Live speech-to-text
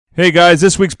Hey guys,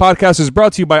 this week's podcast is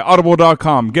brought to you by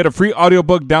Audible.com. Get a free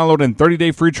audiobook download and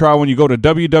 30-day free trial when you go to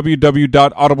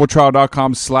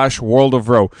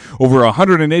www.audibletrial.com/worldofrow. Over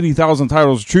 180,000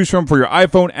 titles to choose from for your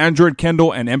iPhone, Android,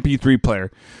 Kindle, and MP3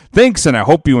 player. Thanks, and I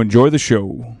hope you enjoy the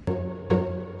show.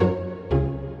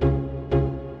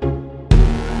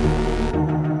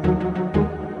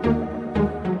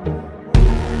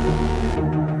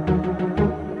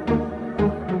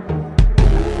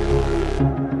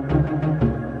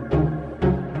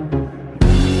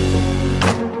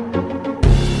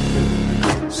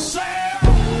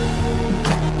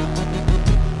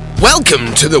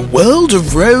 Welcome to the World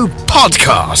of Row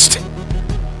podcast.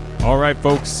 All right,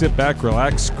 folks, sit back,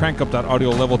 relax, crank up that audio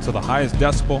level to the highest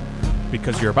decibel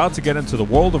because you're about to get into the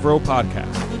World of Row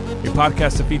podcast, a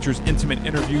podcast that features intimate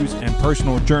interviews and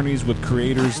personal journeys with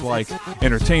creators like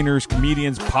entertainers,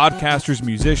 comedians, podcasters,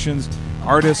 musicians,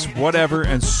 artists, whatever,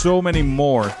 and so many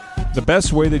more. The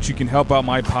best way that you can help out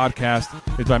my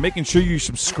podcast is by making sure you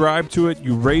subscribe to it,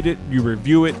 you rate it, you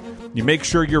review it. You make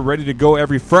sure you're ready to go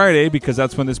every Friday because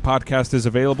that's when this podcast is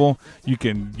available. You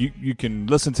can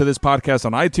listen to this podcast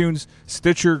on iTunes,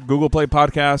 Stitcher, Google Play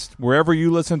Podcast, wherever you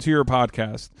listen to your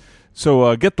podcast.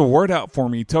 So get the word out for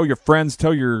me. Tell your friends,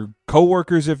 tell your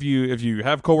coworkers if you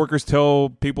have coworkers. Tell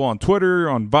people on Twitter,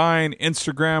 on Vine,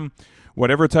 Instagram,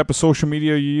 whatever type of social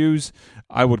media you use.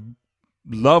 I would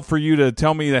love for you to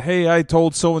tell me that, hey, I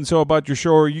told so-and-so about your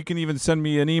show, or you can even send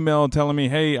me an email telling me,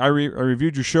 hey, I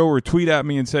reviewed your show, or tweet at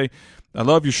me and say, I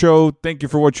love your show, thank you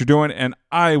for what you're doing, and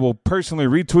I will personally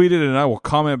retweet it and I will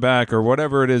comment back or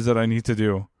whatever it is that I need to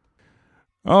do.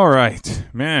 All right,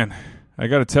 man, I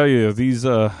got to tell you, these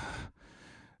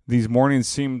mornings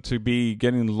seem to be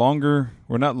getting longer.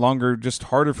 Well, not longer, just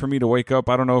harder for me to wake up.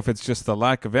 I don't know if it's just the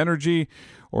lack of energy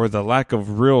or the lack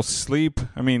of real sleep.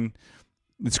 I mean,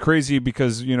 it's crazy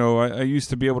because, you know, I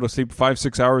used to be able to sleep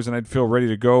 5-6 hours and I'd feel ready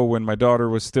to go when my daughter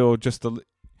was still just a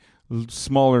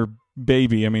smaller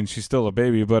baby. I mean, she's still a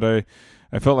baby, but I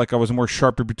felt like I was more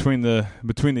sharper between the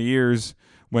years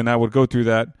when I would go through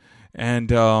that. And,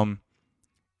 now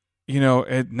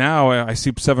I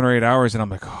sleep 7 or 8 hours and I'm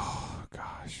like, oh,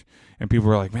 gosh. And people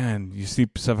are like, man, you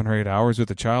sleep 7 or 8 hours with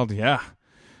a child? Yeah,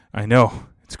 I know.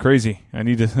 It's crazy. I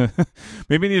need to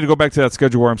maybe I need to go back to that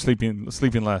schedule where I'm sleeping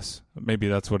less. Maybe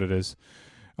that's what it is.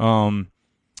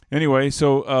 Anyway,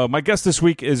 so my guest this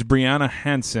week is Brianna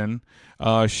Hansen.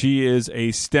 She is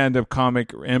a stand-up comic,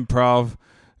 improv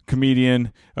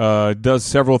comedian, does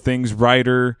several things,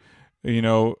 writer, she's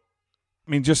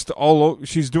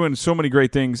doing so many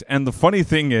great things. And the funny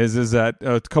thing is that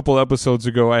a couple episodes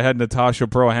ago, I had Natasha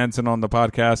Pearl Hansen on the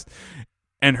podcast.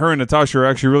 And her and Natasha are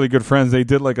actually really good friends. They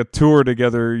did like a tour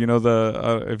together. You know,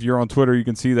 if you're on Twitter, you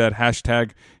can see that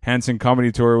hashtag Hansen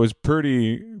Comedy Tour. It was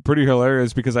pretty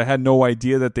hilarious because I had no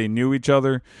idea that they knew each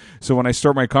other. So when I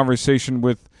start my conversation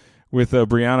with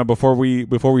Brianna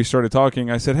before we started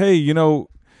talking, I said, hey,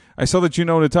 I saw that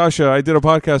Natasha. I did a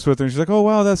podcast with her. And she's like, oh,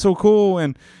 wow, that's so cool.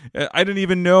 And I didn't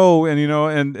even know. And,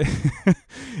 and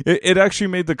it actually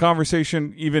made the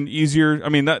conversation even easier. I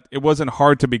mean, it wasn't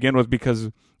hard to begin with because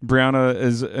Brianna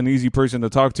is an easy person to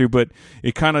talk to, but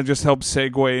it kind of just helped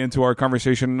segue into our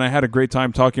conversation. And I had a great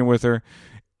time talking with her.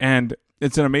 And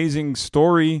it's an amazing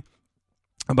story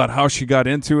about how she got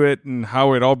into it and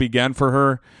how it all began for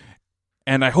her.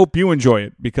 And I hope you enjoy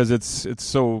it because it's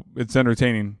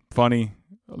entertaining, funny,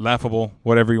 laughable,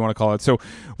 whatever you want to call it. So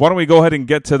why don't we go ahead and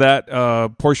get to that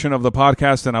portion of the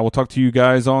podcast, and I will talk to you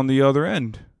guys on the other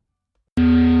end.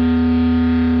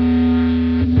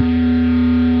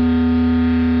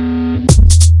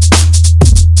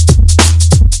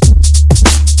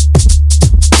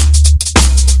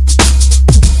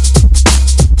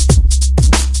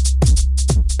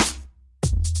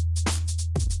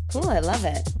 Cool, I love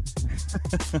it.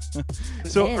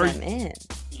 I'm in.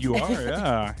 You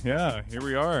are, yeah. Here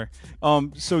we are.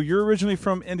 So you're originally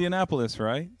from Indianapolis,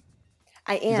 right?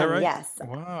 I am. Is that right? Yes.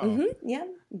 Wow. Mm-hmm, yeah.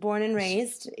 Born and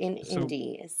raised in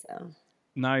Indy. So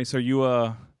nice. Are you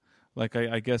are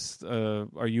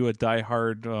you a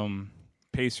diehard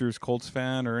Pacers Colts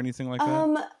fan or anything like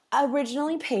that?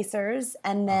 Originally Pacers,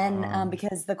 and then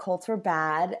because the Colts were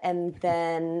bad, and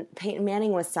then Peyton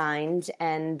Manning was signed,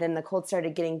 and then the Colts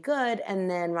started getting good, and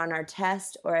then Ron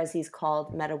Artest, or as he's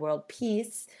called, Meta World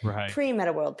Peace,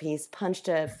 pre-Meta World Peace, punched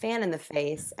a fan in the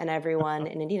face, and everyone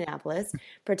in Indianapolis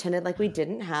pretended like we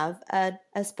didn't have a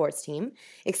sports team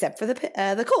except for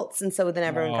the Colts, and so then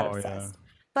everyone got obsessed.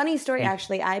 Funny story,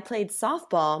 actually. I played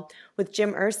softball with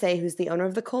Jim Irsay, who's the owner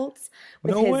of the Colts,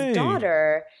 with No his way.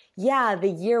 daughter. Yeah, the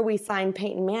year we signed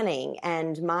Peyton Manning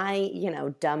and my,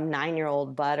 dumb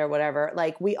 9-year-old butt or whatever,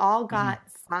 like we all Mhm. got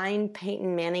signed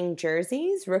Peyton Manning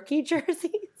jerseys, rookie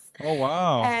jerseys. Oh,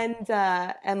 wow.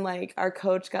 And like our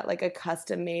coach got like a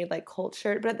custom made like Colt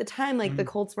shirt, but at the time like the Mhm.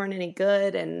 Colts weren't any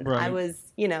good, and I Right.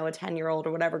 was a 10-year-old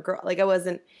or whatever girl, like I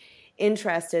wasn't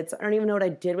interested, so I don't even know what I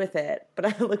did with it. But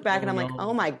I look back Oh, and I'm like, no.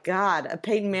 oh my god, a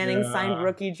Peyton Manning signed Yeah.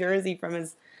 rookie jersey from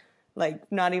his,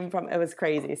 like, not even from, it was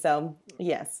crazy. So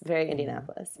yes, very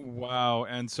Indianapolis. Wow.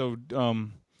 And so,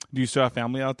 do you still have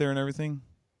family out there and everything?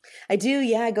 I do,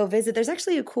 yeah. I go visit. There's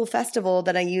actually a cool festival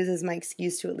that I use as my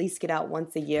excuse to at least get out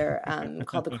once a year,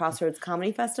 called the Crossroads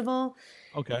Comedy Festival.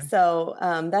 Okay. So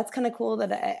that's kind of cool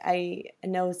that I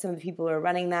know some of the people who are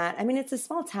running that. I mean, it's a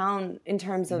small town in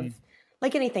terms of Mhm.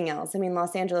 like anything else. I mean,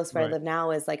 Los Angeles, where I Right. live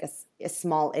now, is like a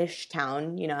small-ish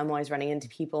town. I'm always running into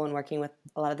people and working with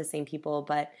a lot of the same people.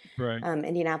 But Right.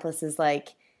 Indianapolis is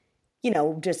like,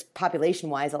 just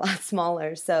population-wise, a lot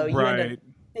smaller. So you end up Right.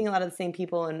 seeing a lot of the same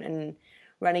people and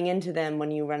running into them when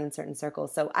you run in certain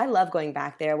circles. So I love going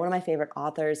back there. One of my favorite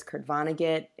authors, Kurt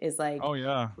Vonnegut, is like Oh,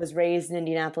 yeah. was raised in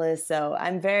Indianapolis. So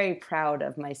I'm very proud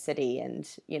of my city, and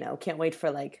can't wait for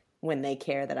like when they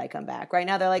care that I come back. Right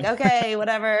now they're like, okay,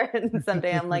 whatever. And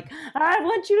someday I'm like, I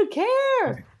want you to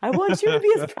care. I want you to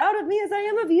be as proud of me as I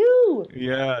am of you.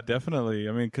 Yeah, definitely.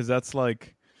 I mean, because that's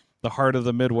like the heart of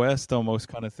the Midwest almost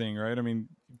kind of thing, right? I mean,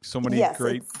 so many Yes,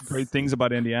 great things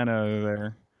about Indiana are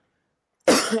there.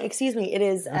 excuse me. It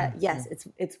is, Yeah. yes,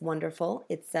 it's wonderful.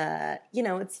 It's,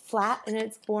 it's flat and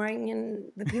it's boring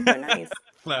and the people are nice.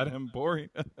 Flat and boring.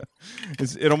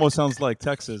 It almost sounds like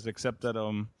Texas, except that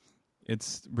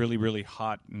it's really, really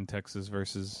hot in Texas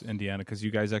versus Indiana, because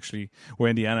you guys actually, where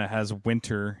Indiana has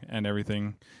winter and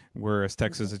everything, whereas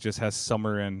Texas, it just has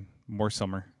summer and more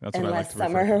summer. That's And what I like less to refer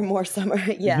summer, to. more summer.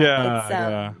 Yeah, It's,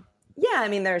 yeah. yeah, I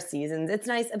mean, there are seasons. It's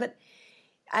nice, but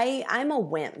I'm a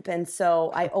wimp, and so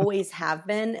I always have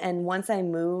been. And once I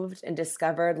moved and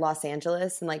discovered Los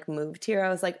Angeles and like moved here, I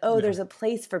was like, oh, Yeah. there's a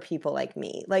place for people like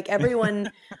me. Like everyone,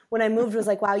 when I moved, was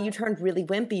like, wow, you turned really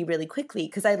wimpy really quickly,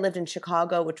 because I lived in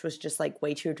Chicago, which was just like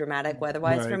way too dramatic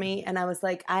weather-wise for Right. me. And I was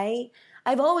like,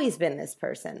 I've always been this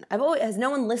person. Has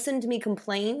no one listened to me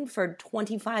complain for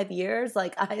 25 years?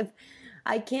 Like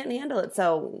I can't handle it.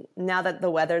 So now that the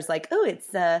weather's like, oh, it's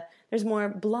there's more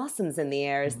blossoms in the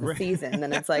air as the Right. season,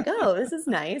 then it's like, oh, this is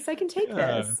nice. I can take Yeah.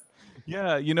 this.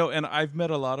 Yeah, and I've met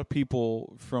a lot of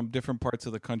people from different parts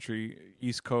of the country,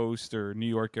 East Coast or New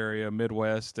York area,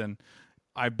 Midwest, and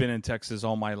I've been in Texas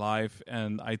all my life,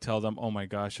 and I tell them, "Oh my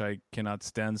gosh, I cannot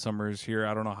stand summers here.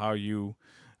 I don't know how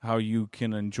you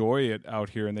can enjoy it out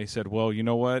here." And they said, "Well, you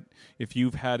know what? If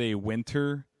you've had a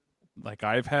winter like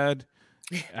I've had,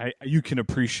 you can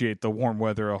appreciate the warm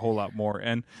weather a whole lot more."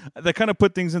 And that kind of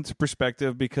put things into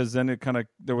perspective, because then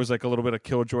there was like a little bit of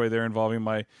killjoy there involving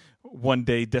my one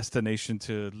day destination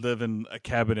to live in a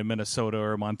cabin in Minnesota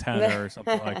or Montana or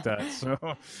something like that. So,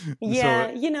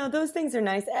 Yeah, so those things are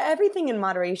nice. Everything in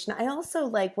moderation. I also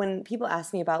like when people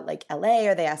ask me about like LA,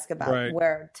 or they ask about right.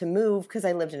 where to move, because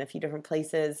I lived in a few different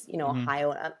places, Mhm.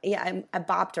 Ohio. Yeah, I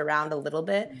bopped around a little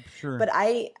bit, Sure. but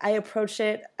I approach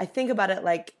it. I think about it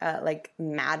like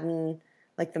Madden,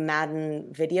 like the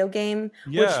Madden video game,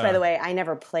 which, by Yeah. the way, I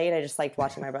never played. I just liked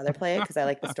watching my brother play it because I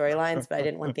like the storylines, but I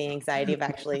didn't want the anxiety of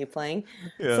actually playing.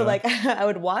 Yeah. So like I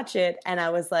would watch it and I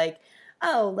was like,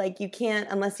 oh, like you can't,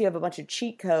 unless you have a bunch of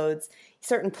cheat codes,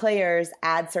 certain players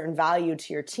add certain value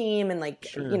to your team and like,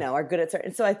 Sure. are good at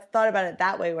certain. So I thought about it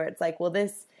that way, where it's like, well,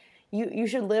 this, you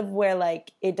should live where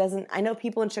like it doesn't. I know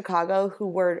people in Chicago who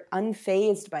were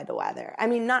unfazed by the weather. I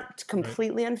mean, not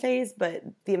completely unfazed, but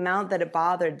the amount that it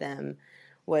bothered them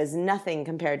was nothing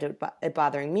compared to it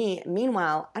bothering me.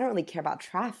 Meanwhile, I don't really care about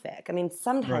traffic. I mean,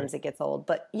 sometimes Right. it gets old,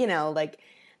 but like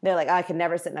they're like, oh, I could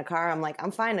never sit in a car. I'm like,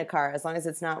 I'm fine in a car as long as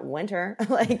it's not winter.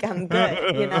 Like I'm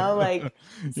good, like.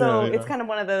 So Yeah, it's yeah. kind of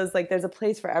one of those, like, there's a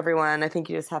place for everyone. I think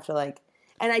you just have to like,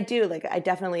 and I do like, I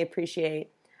definitely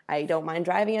appreciate. I don't mind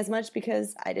driving as much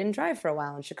because I didn't drive for a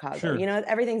while in Chicago. Sure.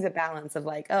 Everything's a balance of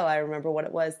like, oh, I remember what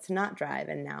it was to not drive,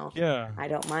 and now Yeah. I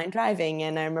don't mind driving,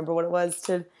 and I remember what it was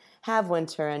to have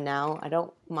winter, and now I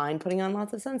don't mind putting on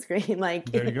lots of sunscreen.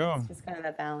 Like, There you go. it's just kind of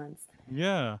that balance.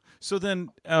 Yeah. So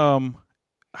then,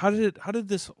 how did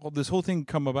this whole thing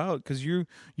come about? Because you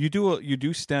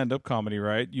do stand up comedy,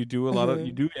 right? You do a lot of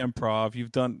you do improv.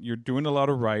 You're doing a lot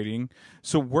of writing.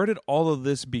 So where did all of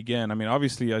this begin? I mean,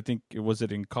 obviously, I think was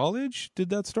it in college? Did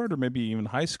that start, or maybe even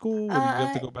high school? Or did you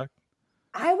have to go back?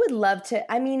 I would love to.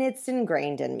 I mean, it's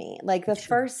ingrained in me. Like the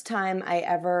first time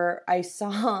I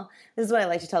saw, this is what I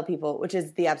like to tell people, which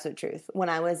is the absolute truth. When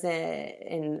I was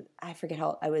I forget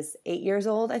how, I was 8 years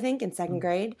old, I think, in second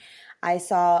grade, I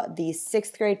saw the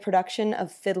sixth grade production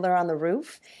of Fiddler on the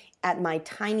Roof at my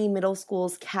tiny middle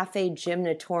school's cafe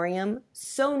gymnatorium,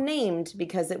 so named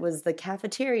because it was the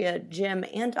cafeteria, gym,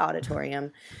 and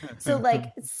auditorium. So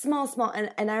like small,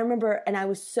 and I remember, and I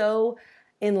was so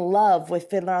in love with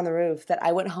Fiddler on the Roof that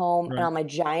I went home and on my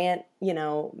giant,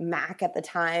 Mac at the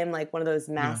time, like one of those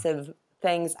massive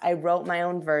things, I wrote my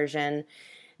own version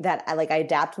that I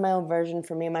adapted my own version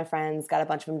for me and my friends, got a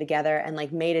bunch of them together and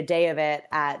like made a day of it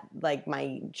at like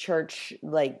my church,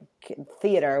 like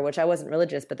theater, which I wasn't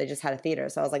religious, but they just had a theater.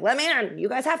 So I was like, let me in, you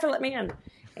guys have to let me in.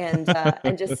 And,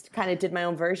 and just kind of did my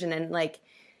own version.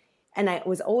 And I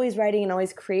was always writing and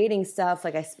always creating stuff.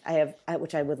 Like I have,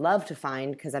 which I would love to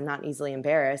find because I'm not easily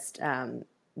embarrassed.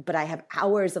 But I have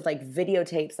hours of like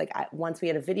videotapes. Like once we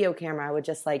had a video camera, I would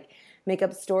just like make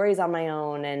up stories on my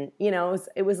own. And,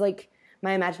 it was like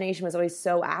my imagination was always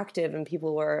so active and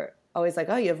people were always like,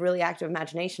 oh, you have really active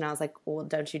imagination. I was like, well,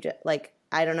 don't you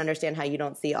I don't understand how you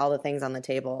don't see all the things on the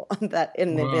table that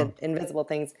invisible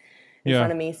things in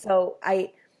front of me. So I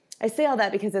say all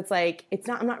that because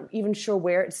I'm not even sure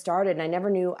where it started. And I never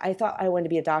knew, I thought I wanted to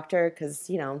be a doctor because,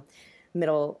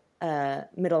 middle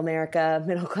America,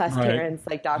 middle class parents,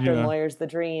 like doctor and lawyer's the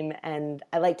dream. And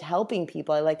I liked helping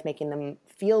people. I liked making them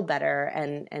feel better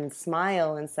and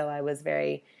smile. And so I was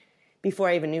before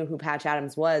I even knew who Patch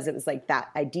Adams was, it was like that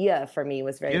idea for me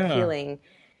was very appealing.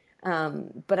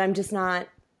 But I'm just not,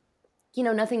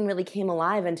 nothing really came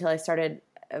alive until I started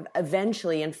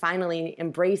eventually and finally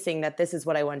embracing that this is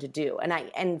what I wanted to do.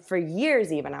 And for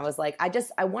years even, I was like,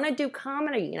 I want to do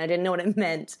comedy. And I didn't know what it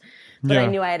meant, but I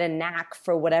knew I had a knack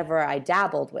for whatever I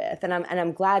dabbled with. And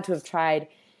I'm glad to have tried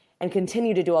and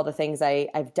continue to do all the things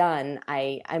I've done.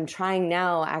 I'm trying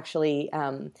now actually,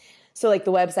 so like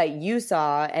the website you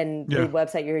saw and the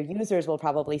website your users will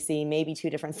probably see, maybe two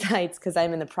different sites, because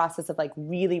I'm in the process of like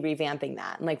really revamping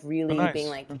that and like really being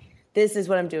like, this is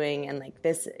what I'm doing. And like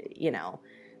this,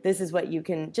 this is what you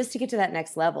can, just to get to that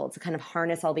next level, to kind of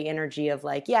harness all the energy of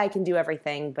like, I can do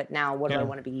everything, but now what do I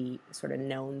want to be sort of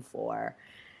known for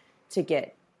to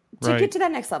get to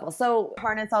that next level? So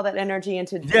harness all that energy and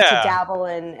to dabble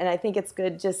in. And I think it's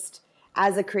good just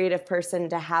as a creative person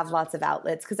to have lots of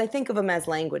outlets, because I think of them as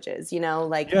languages, when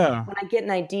I get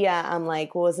an idea, I'm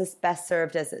like, well, is this best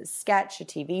served as a sketch, a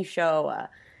TV show, a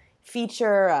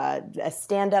feature, a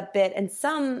stand-up bit? And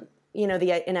some, in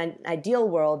an ideal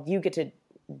world, you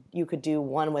could do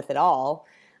one with it all.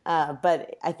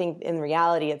 But I think in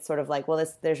reality, it's sort of like, well,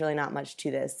 there's really not much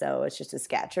to this. So it's just a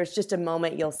sketch, or it's just a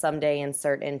moment you'll someday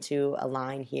insert into a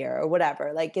line here or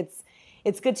whatever. Like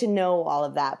it's good to know all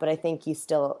of that. But I think you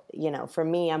still, for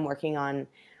me, I'm working on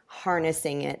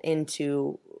harnessing it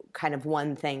into kind of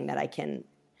one thing that I can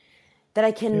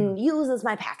use as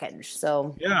my package.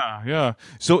 So yeah.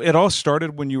 So it all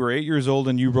started when you were 8 years old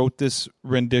and you wrote this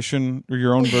rendition or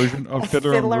your own version of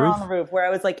Fiddler on the Roof, where I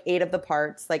was like 8 of the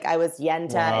parts. Like I was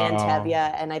Yenta and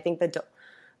Tevye, and I think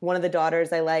one of the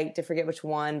daughters I liked, I forget which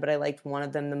one, but I liked one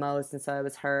of them the most, and so I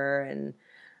was her. And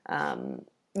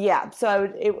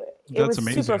so it was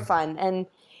amazing. Super fun. And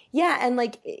and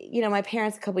like, my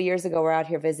parents a couple years ago were out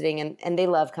here visiting, and they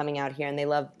love coming out here, and they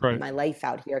love my life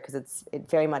out here because it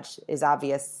very much is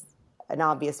an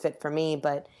obvious fit for me.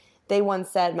 But they once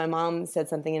said, my mom said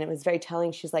something, and it was very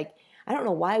telling. She's like, I don't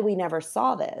know why we never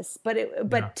saw this,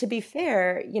 but to be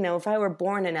fair, if I were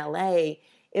born in LA,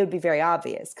 it would be very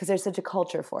obvious because there's such a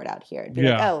culture for it out here. It'd be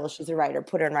like, oh, well, she's a writer,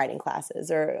 put her in writing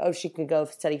classes, or oh, she could go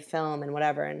study film and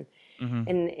whatever. And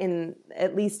in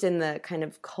at least in the kind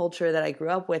of culture that I grew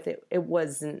up with, it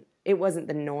wasn't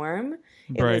the norm.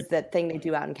 It was that thing they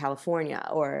do out in California,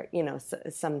 or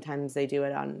sometimes they do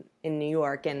it in New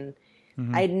York, and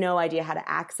I had no idea how to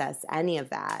access any of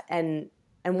that. And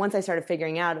once I started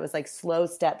figuring out, it was like slow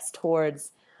steps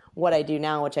towards what I do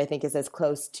now, which I think is as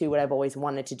close to what I've always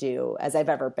wanted to do as I've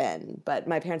ever been. But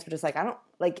my parents were just like,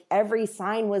 every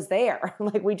sign was there.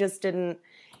 Like we just didn't.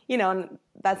 And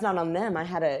that's not on them. I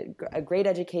had a great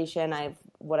education. I have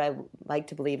what I like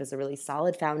to believe is a really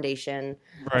solid foundation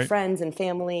of friends and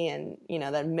family, and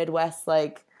that Midwest,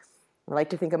 like, I like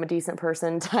to think I'm a decent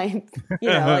person type.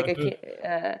 Like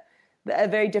a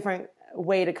very different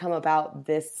way to come about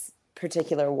this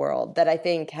particular world that I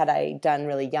think had I done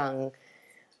really young,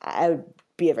 I would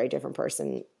be a very different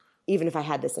person, even if I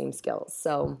had the same skills.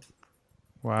 So,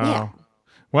 wow.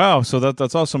 So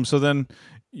that's awesome. So then.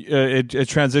 It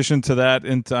transitioned to that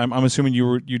into I'm assuming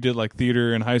you did like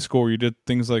theater in high school, where you did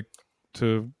things like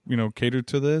to cater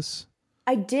to this.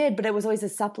 I did, but it was always a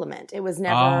supplement. It was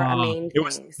never a main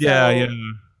thing.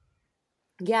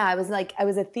 Yeah, I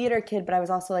was a theater kid, but I was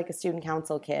also like a student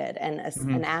council kid and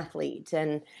an athlete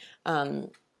and,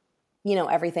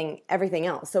 everything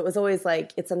else. So it was always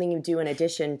like, it's something you do in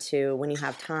addition to when you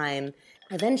have time.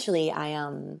 Eventually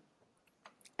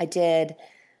I did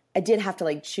have to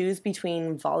like choose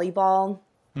between volleyball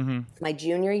my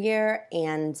junior year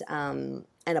and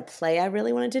a play I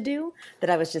really wanted to do that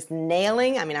I was just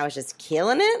nailing. I mean, I was just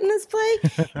killing it in this play,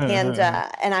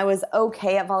 and I was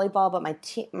okay at volleyball, but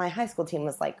my high school team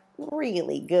was like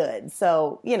really good.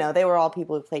 So they were all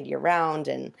people who played year round,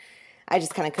 and I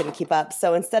just kind of couldn't keep up.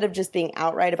 So instead of just being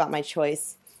outright about my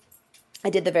choice, I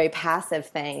did the very passive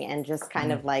thing and just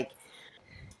kind of like.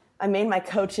 I made my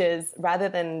coaches, rather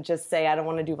than just say I don't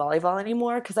want to do volleyball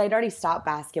anymore, because I'd already stopped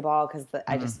basketball because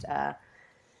I just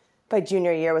by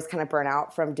junior year was kind of burnt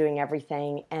out from doing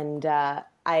everything. And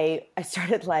I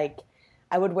started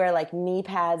I would wear like knee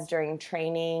pads during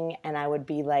training, and I would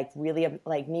be like really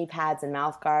like knee pads and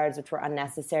mouth guards, which were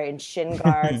unnecessary, and shin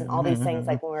guards and all these things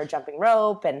like when we were jumping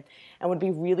rope, and would be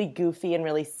really goofy and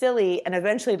really silly. And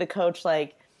eventually the coach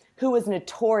who was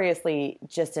notoriously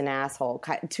just an asshole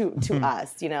to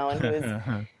us, and who was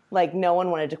like, no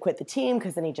one wanted to quit the team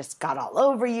because then he just got all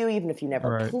over you, even if you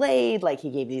never played. Like,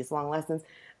 he gave you these long lessons.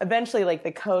 Eventually, like,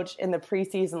 the coach in the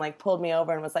preseason, like, pulled me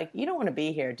over and was like, you don't want to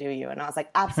be here, do you? And I was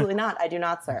like, absolutely not. I do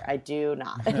not, sir. I do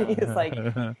not. And he's like,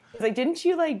 didn't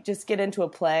you, like, just get into a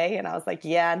play? And I was like,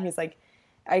 yeah. And he's like,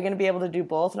 are you going to be able to do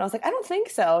both? And I was like, I don't think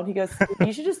so. And he goes,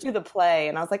 you should just do the play.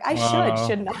 And I was like, I should,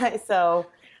 shouldn't I? So...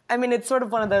 I mean, it's sort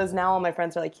of one of those, now all my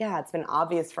friends are like, yeah, it's been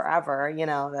obvious forever,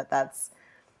 that's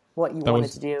what you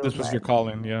wanted to do. This was your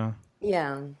calling, yeah.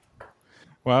 Yeah.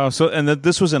 Wow. So, and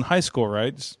this was in high school,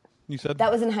 right? You said?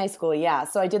 That was in high school, yeah.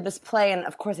 So I did this play, and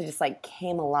of course it just like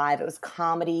came alive. It was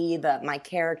comedy. My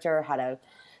character had a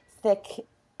thick,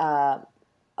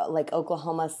 like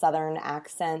Oklahoma Southern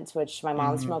accent, which my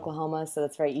mom's from Oklahoma, so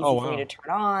that's very easy for me to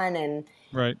turn on. And,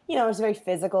 it was very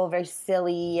physical, very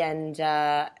silly, and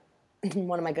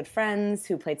one of my good friends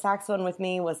who played saxophone with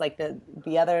me was like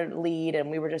the other lead,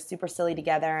 and we were just super silly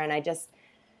together, and I just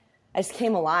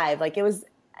came alive. Like, it was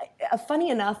funny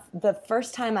enough, the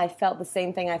first time I felt the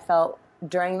same thing I felt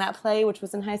during that play, which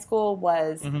was in high school,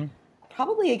 was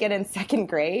probably again in second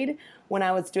grade when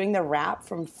I was doing the rap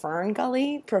from Fern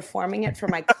Gully, performing it for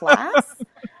my class.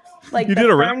 Like, you did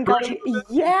a rap version?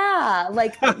 Yeah,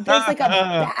 like there's like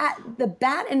the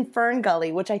bat in Fern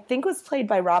Gully, which I think was played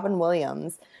by Robin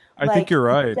Williams. I think you're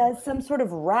right. Does some sort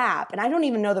of rap, and I don't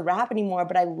even know the rap anymore,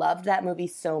 but I loved that movie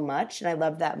so much, and I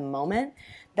loved that moment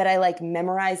that I like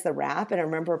memorized the rap, and I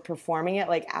remember performing it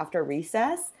like after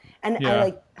recess, and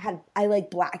I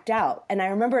blacked out, and I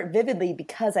remember it vividly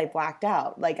because I blacked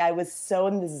out. Like, I was so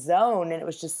in the zone, and it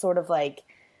was just sort of like,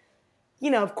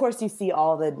 of course you see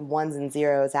all the ones and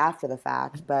zeros after the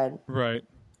fact, but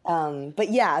but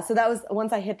yeah, so that was,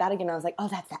 once I hit that again, I was like, oh,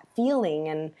 that's that feeling,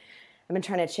 and I've been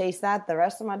trying to chase that the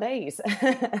rest of my days.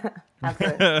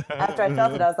 after I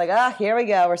felt it, I was like, here we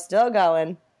go. We're still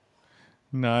going.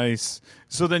 Nice.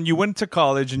 So then you went to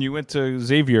college and you went to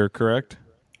Xavier, correct?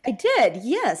 I did.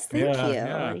 Yes. Thank you.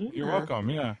 Yeah. You're welcome.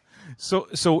 Yeah.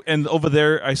 So, and over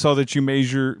there, I saw that you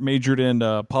majored in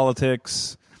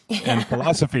politics and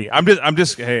philosophy.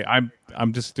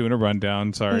 I'm just doing a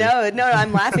rundown. Sorry. No,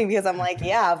 I'm laughing because I'm like,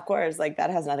 yeah, of course. Like, that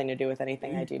has nothing to do with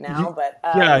anything I do now. But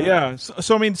yeah.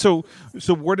 So I mean, so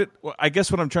I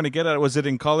guess what I'm trying to get at, was it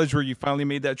in college where you finally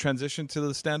made that transition to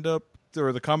the stand-up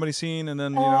or the comedy scene, and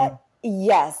then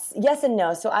Yes and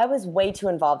no. So I was way too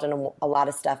involved in a lot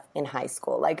of stuff in high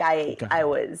school. Like, I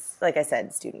was, like I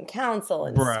said, student council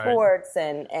and sports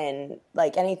and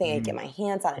like anything I could get my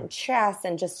hands on, and chess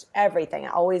and just everything.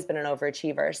 I've always been an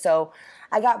overachiever. So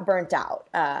I got burnt out.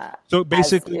 So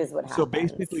basically,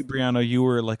 Brianna, you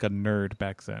were like a nerd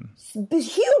back then.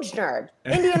 Huge nerd.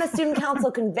 Indiana Student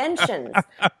Council conventions,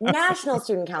 National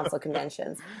Student Council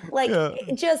conventions. Like,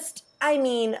 I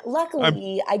mean,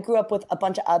 luckily, I grew up with a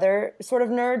bunch of other sort of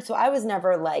nerds, so I was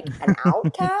never like an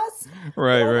outcast.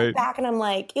 Right. I look back and I'm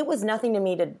like, it was nothing to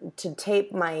me to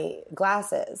tape my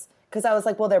glasses, because I was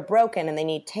like, well, they're broken and they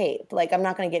need tape. Like, I'm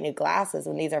not going to get new glasses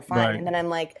when these are fine. Right. And then I'm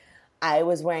like, I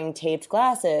was wearing taped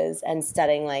glasses and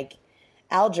studying like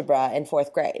algebra in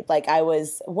fourth grade. Like, I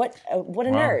was what a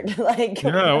nerd. Like,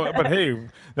 yeah, but hey,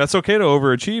 that's okay to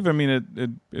overachieve. I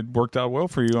mean, it worked out well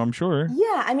for you, I'm sure.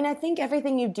 Yeah, I mean, I think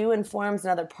everything you do informs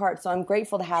another part. So I'm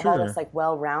grateful to have all this like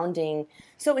well-rounding.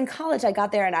 So in college, I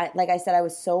got there, and like I said, I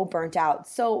was so burnt out.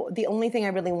 So the only thing I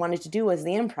really wanted to do was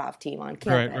the improv team on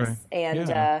campus. Right.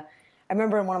 And I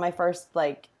remember in one of my first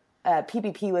like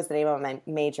PPP was the name of my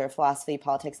major, philosophy,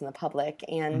 politics, and the public.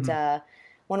 And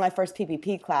one of my first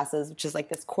PPP classes, which is like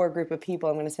this core group of people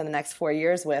I'm going to spend the next 4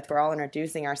 years with, we're all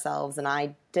introducing ourselves. And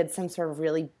I did some sort of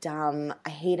really dumb, I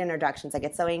hate introductions. I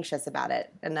get so anxious about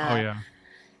it. And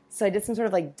so I did some sort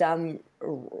of like dumb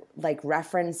like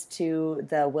reference to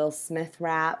the Will Smith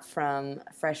rap from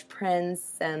Fresh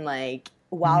Prince. And like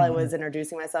while I was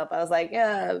introducing myself, I was like,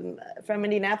 yeah, from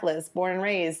Indianapolis, born and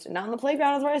raised. Not on the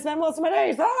playground is where I spend most of my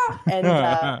days.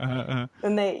 Ah!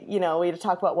 And they, you know, we had to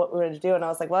talk about what we were going to do. And I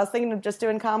was like, well, I was thinking of just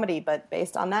doing comedy, but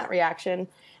based on that reaction,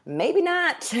 maybe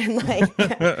not. And like,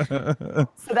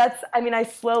 so that's, I mean, I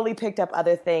slowly picked up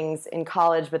other things in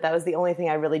college, but that was the only thing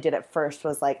I really did at first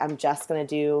was like, I'm just going to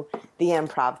do the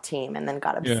improv team, and then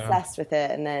got obsessed with it.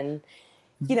 And then,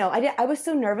 you know, I was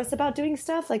so nervous about doing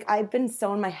stuff. Like I've been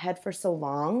so in my head for so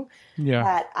long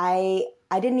that I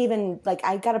didn't even, like,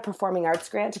 I got a performing arts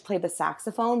grant to play the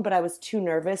saxophone, but I was too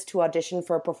nervous to audition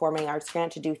for a performing arts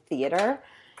grant to do theater.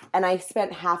 And I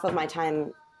spent half of my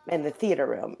time in the theater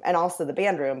room and also the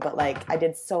band room. But like I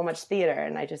did so much theater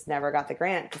and I just never got the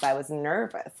grant because I was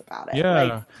nervous about it.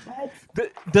 Yeah.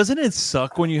 Like, doesn't it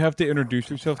suck when you have to introduce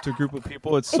yourself to a group of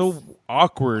people? It's so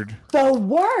awkward. The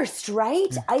worst,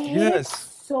 right? I hate it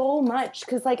so much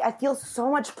because like I feel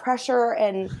so much pressure,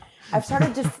 and I've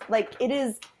started to like, it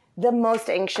is the most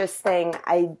anxious thing.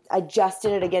 I just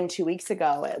did it again 2 weeks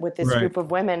ago with this group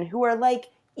of women who are like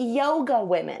yoga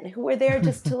women who were there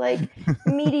just to like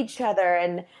meet each other,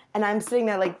 and I'm sitting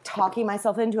there like talking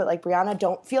myself into it, like, Brianna,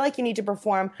 don't feel like you need to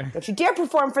perform, don't you dare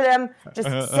perform for them, just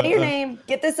say your name,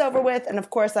 get this over with. And of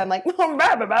course I'm like bah, bah,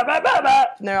 bah, bah, bah, bah.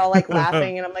 And they're all like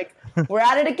laughing, and I'm like, we're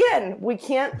at it again, we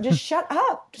can't, just shut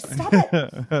up, just stop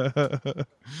it.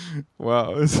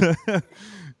 Wow.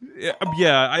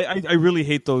 I really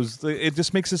hate those. It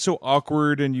just makes it so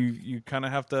awkward, and you kind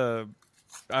of have to,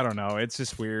 I don't know, it's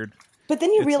just weird. But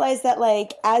then you realize that,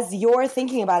 like, as you're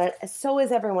thinking about it, so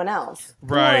is everyone else.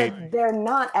 Right. Or they're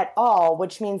not at all,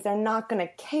 which means they're not going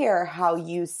to care how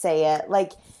you say it.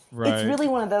 Like, it's really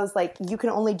one of those, like, you can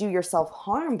only do yourself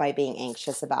harm by being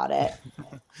anxious about it.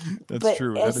 That's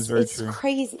true. That is very true. It's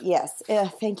crazy. Yes.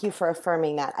 Thank you for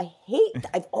affirming that.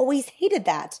 I've always hated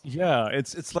that. Yeah.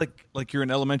 It's like you're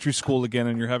in elementary school again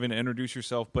and you're having to introduce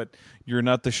yourself, but you're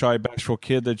not the shy, bashful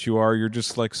kid that you are. You're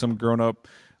just like some grown up,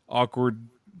 awkward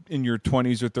in your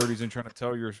 20s or 30s and trying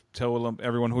to tell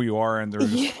everyone who you are, and they're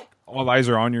just, all eyes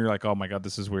are on you. You're like, oh my God,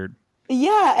 this is weird.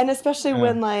 Yeah, and especially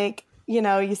when, like, you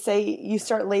know, you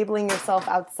start labeling yourself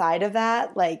outside of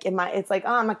that. Like, it's like,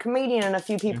 oh, I'm a comedian, and a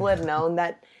few people had known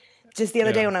that. Just the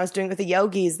other day when I was doing it with the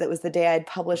Yogis, that was the day I'd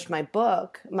published my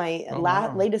book, my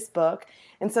latest book.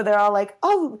 And so they're all like,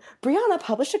 oh, Brianna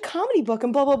published a comedy book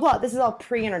and blah, blah, blah. This is all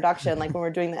pre-introduction, like when we're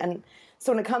doing that. And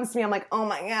so when it comes to me, I'm like, oh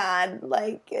my God,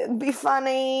 like, be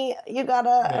funny. You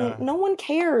gotta, and no one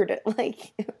cared.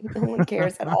 Like, no one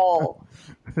cares at all.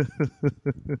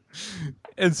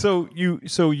 And so you,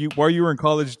 while you were in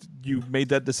college, you made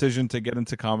that decision to get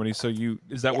into comedy. So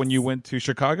is that when you went to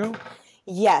Chicago?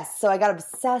 Yes. So I got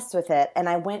obsessed with it. And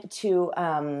I went to,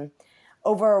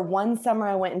 over one summer,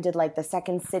 I went and did like the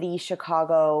Second City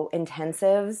Chicago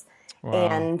intensives.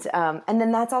 Wow. And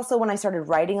then that's also when I started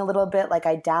writing a little bit. Like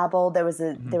I dabbled. There was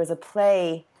a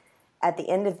play at the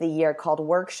end of the year called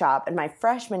Workshop. And my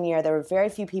freshman year, there were very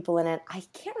few people in it. I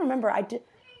can't remember. I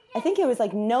think it was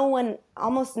like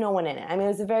almost no one in it. I mean, it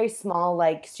was a very small,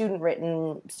 like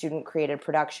student-written, student-created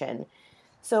production.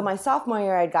 So my sophomore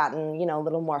year, I'd gotten, you know, a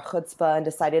little more chutzpah and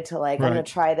decided to like, I'm going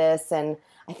to try this. And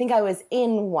I think I was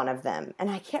in one of them. And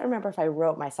I can't remember if I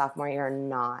wrote my sophomore year or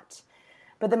not.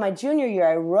 But then my junior year,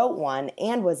 I wrote one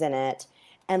and was in it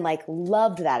and like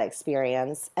loved that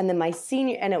experience. And then my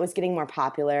senior, and it was getting more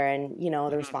popular and, you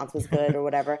know, the response was good or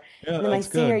whatever. And then my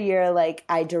senior year, like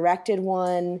I directed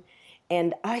one,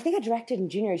 and I think I directed in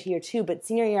junior year too, but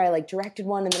senior year I like directed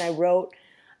one, and then I wrote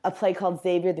a play called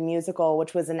Xavier the Musical,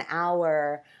 which was an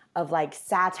hour of like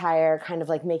satire, kind of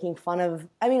like making fun of,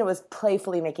 I mean, it was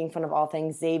playfully making fun of all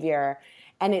things Xavier.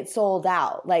 And it sold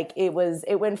out. Like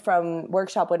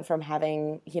Workshop went from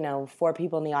having, you know, 4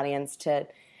 people in the audience to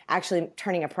actually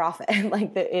turning a profit.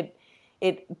 Like it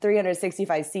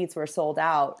 365 seats were sold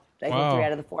out. I think 3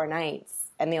 out of the 4 nights.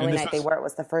 And the only night they weren't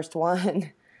was the first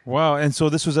one. Wow. And so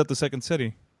this was at the Second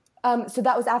City. So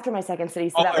that was after my Second City.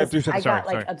 So I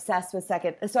got obsessed with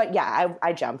Second. So yeah,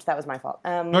 I jumped. That was my fault.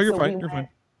 No, you're fine. You're fine.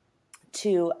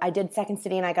 I did Second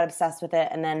City and I got obsessed with it.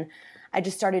 And then I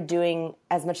just started doing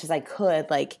as much as I could.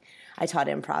 Like I taught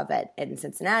improv in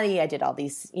Cincinnati. I did all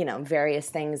these, you know, various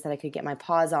things that I could get my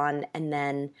paws on. And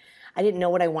then I didn't know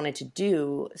what I wanted to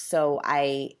do. So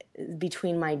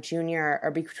between my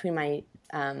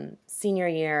senior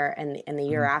year and the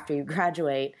year after you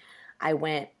graduate, I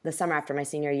went the summer after my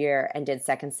senior year and did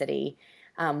Second City,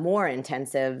 more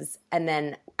intensives, and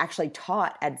then actually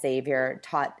taught at Xavier,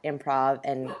 taught improv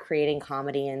and creating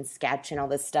comedy and sketch and all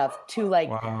this stuff to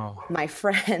my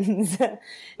friends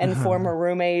and former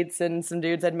roommates and some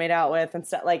dudes I'd made out with and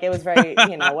stuff. Like, it was very,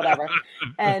 whatever.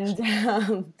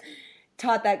 And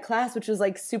taught that class, which was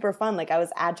like super fun. Like, I was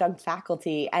adjunct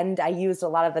faculty and I used a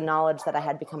lot of the knowledge that I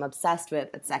had become obsessed with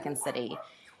at Second City.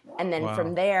 And then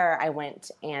from there, I went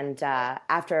and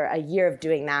after a year of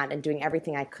doing that and doing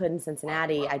everything I could in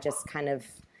Cincinnati, I just kind of,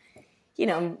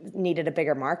 needed a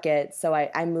bigger market. So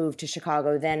I moved to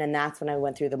Chicago then, and that's when I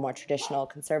went through the more traditional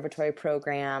conservatory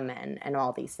program and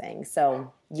all these things.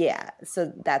 So,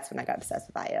 so that's when I got obsessed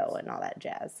with IO and all that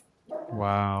jazz.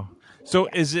 Wow. So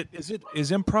is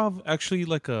improv actually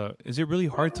is it really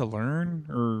hard to learn?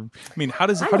 Or, I mean, how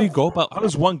does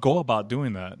one go about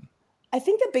doing that? I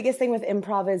think the biggest thing with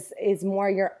improv is more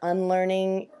you're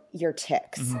unlearning your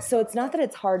tics. Mm-hmm. So it's not that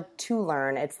it's hard to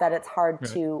learn, it's that it's hard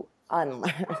to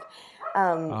unlearn.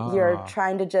 You're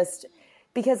trying to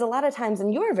because a lot of times,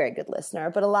 and you're a very good listener,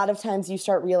 but a lot of times you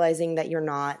start realizing that you're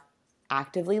not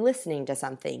actively listening to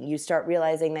something. You start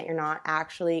realizing that you're not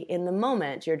actually in the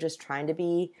moment. You're just trying to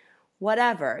be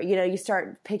whatever. You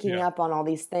start picking up on all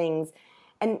these things.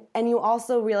 And you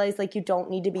also realize, like, you don't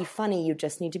need to be funny. You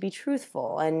just need to be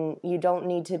truthful. And you don't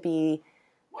need to be,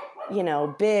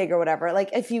 big or whatever.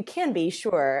 Like, if you can be,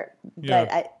 sure.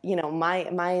 But,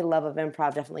 my love of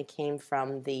improv definitely came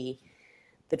from the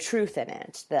truth in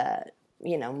it. The,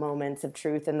 moments of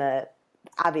truth and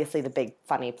obviously the big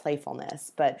funny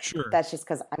playfulness. But that's just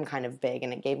because I'm kind of big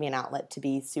and it gave me an outlet to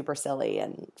be super silly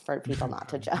and for people not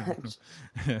to judge.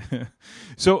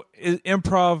 So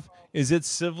improv... Is it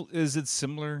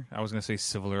similar? I was going to say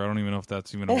similar. I don't even know if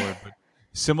that's even a word, but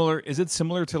similar. Is it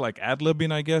similar to like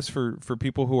ad-libbing, I guess, for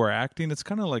people who are acting? It's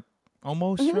kind of like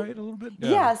almost, right? A little bit?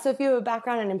 Yeah. So if you have a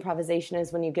background in improvisation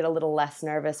is when you get a little less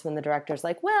nervous when the director's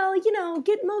like, well,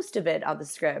 get most of it on the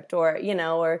script or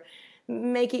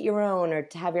make it your own or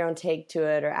to have your own take to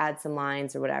it or add some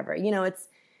lines or whatever.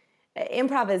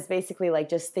 Improv is basically like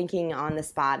just thinking on the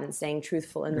spot and staying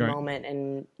truthful in the moment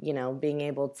and, being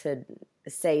able to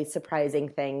say surprising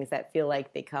things that feel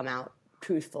like they come out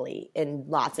truthfully in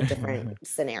lots of different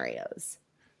scenarios.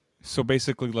 So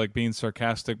basically like being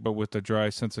sarcastic, but with a dry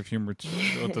sense of humor,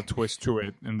 with a twist to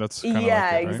it. And that's kind of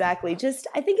right? Exactly.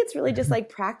 I think it's really just like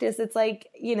practice. It's like,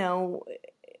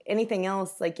 anything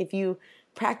else. Like if you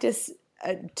practice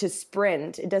to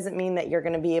sprint, it doesn't mean that you're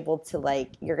going to be able to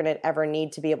you're going to ever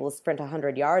need to be able to sprint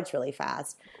 100 yards really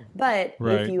fast. But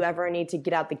if you ever need to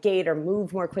get out the gate or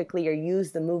move more quickly or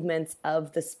use the movements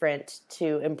of the sprint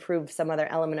to improve some other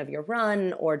element of your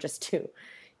run or just to,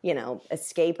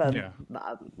 escape a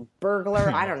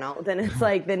burglar, I don't know, then it's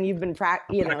then you've been, it's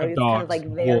kind of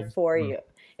like there for you.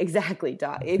 Exactly.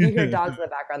 If you hear dogs in the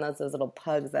background, those little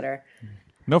pugs that are...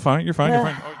 No, fine. You're fine.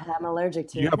 I'm allergic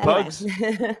to. You have pugs?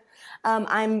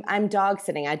 I'm dog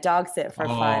sitting. I dog sit for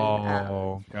fun.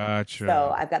 Oh, gotcha.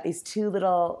 So I've got these two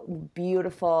little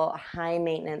beautiful high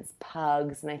maintenance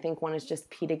pugs, and I think one is just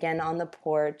peed again on the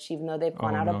porch, even though they've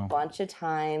gone out a bunch of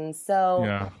times.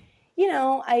 So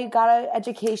I got an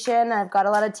education, I've got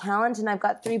a lot of talent, and I've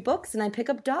got 3 books, and I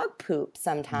pick up dog poop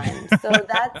sometimes. So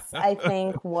that's, I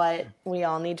think, what we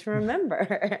all need to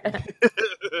remember.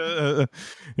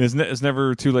 It's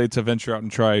never too late to venture out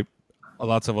and try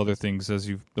lots of other things,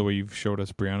 the way you've showed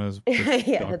us, Brianna.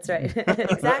 That's right.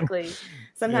 Exactly.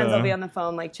 Sometimes I'll be on the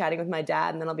phone, chatting with my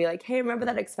dad, and then I'll be like, hey, remember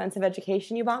that expensive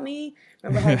education you bought me?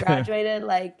 Remember how I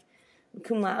graduated,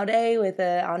 cum laude with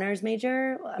an honors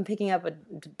major? I'm picking up a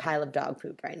pile of dog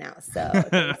poop right now. So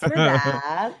thanks for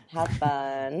that. Have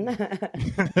fun.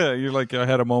 You're like, I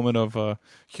had a moment of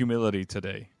humility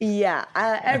today. Yeah,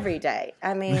 every day.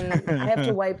 I mean, I have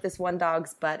to wipe this one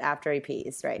dog's butt after he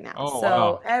pees right now. Oh,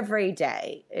 wow. Every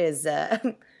day is...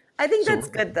 I think that's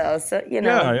good, though. So,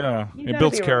 Yeah. It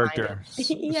builds character.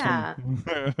 Yeah.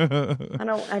 I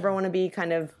don't ever want to be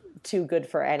kind of too good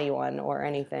for anyone or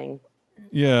anything.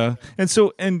 Yeah. And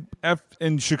so in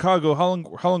Chicago, how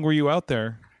long were you out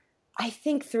there? I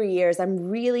think 3 years. I'm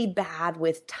really bad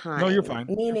with time. No, you're fine.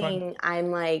 Meaning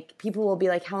I'm like, people will be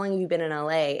like, how long have you been in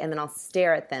LA? And then I'll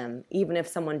stare at them, even if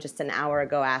someone just an hour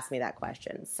ago asked me that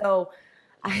question. So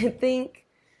I think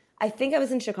I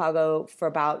was in Chicago for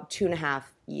about 2.5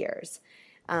 years.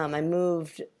 I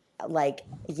moved a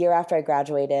year after I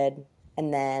graduated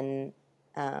and then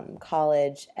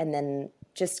college and then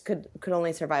just could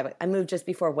only survive. I moved just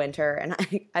before winter, and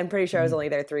I'm pretty sure I was only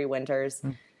there 3 winters.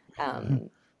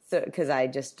 So, because I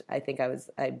think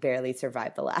I barely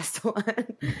survived the last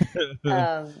one.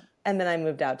 And then I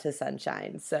moved out to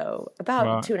Sunshine. So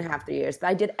about 2.5, 3 years. But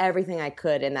I did everything I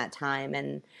could in that time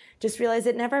and just realized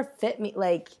it never fit me.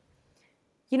 Like,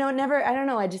 it never, I don't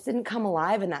know, I just didn't come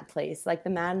alive in that place. Like the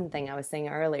Madden thing I was saying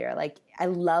earlier. Like, I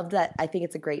loved that. I think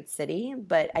it's a great city,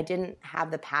 but I didn't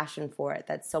have the passion for it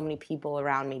that so many people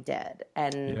around me did.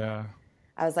 And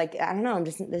I was like, I don't know,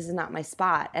 this is not my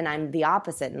spot. And I'm the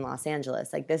opposite in Los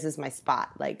Angeles. Like, this is my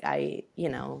spot. Like, I,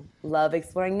 love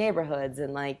exploring neighborhoods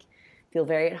and like feel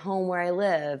very at home where I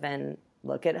live and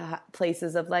look at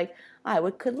places of like,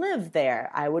 could live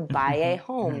there. I would buy a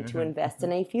home to invest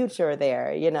in a future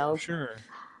there, Sure.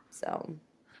 So.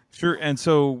 Sure. And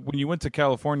so when you went to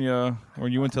California or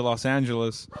you went to Los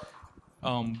Angeles,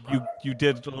 you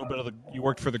did a little bit of you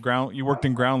worked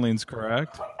in Groundlings,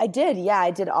 correct? I did. Yeah,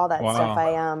 I did all that stuff.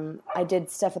 I did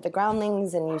stuff at the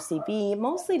Groundlings and UCB,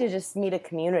 mostly to just meet a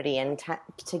community and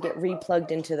to get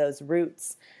replugged into those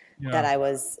roots that I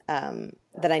was,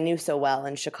 that I knew so well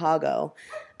in Chicago.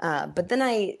 But then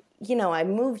I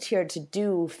moved here to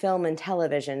do film and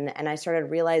television, and I started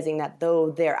realizing that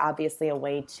though they're obviously a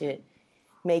way to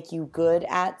make you good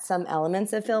at some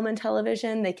elements of film and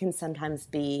television, they can sometimes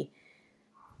be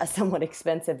a somewhat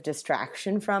expensive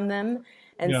distraction from them.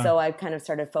 And so I kind of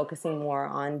started focusing more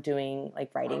on doing like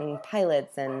writing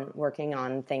pilots and working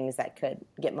on things that could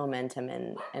get momentum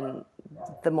in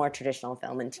the more traditional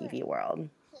film and TV world.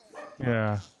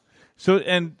 Yeah. So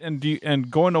and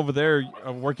going over there,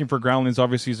 working for Groundlings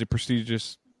obviously is a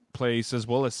prestigious place as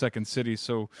well as Second City.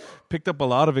 So picked up a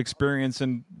lot of experience.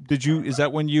 And is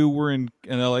that when you were in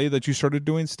LA that you started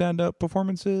doing stand-up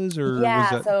performances, or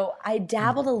so I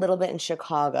dabbled a little bit in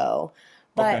Chicago,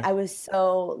 but I was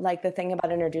so, like, the thing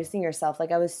about introducing yourself,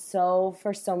 like I was so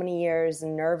for so many years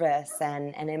nervous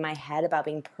and in my head about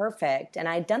being perfect. And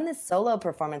I'd done this solo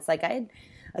performance. Like, I had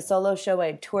a solo show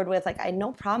I toured with. Like, I had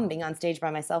no problem being on stage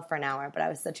by myself for an hour, but I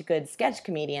was such a good sketch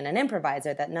comedian and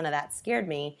improviser that none of that scared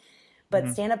me. But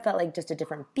stand-up felt like just a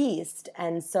different beast.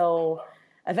 And so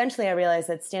eventually I realized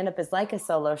that stand-up is like a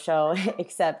solo show,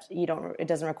 except it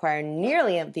doesn't require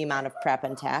nearly the amount of prep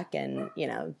and tech and,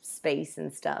 space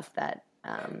and stuff that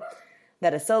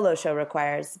a solo show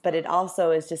requires. But it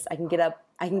also is just, I can get up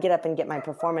and get my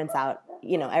performance out,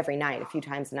 every night, a few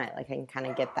times a night. Like, I can kind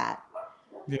of get that,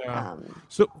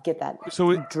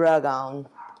 drug on.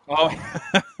 Oh,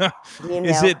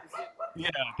 is it? Yeah,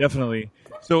 definitely.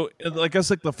 So I guess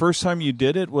like the first time you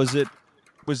did it, is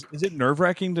it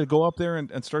nerve-wracking to go up there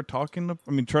and start talking?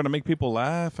 I mean, trying to make people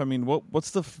laugh. I mean,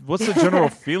 what's the general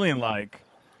feeling like?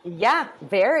 Yeah,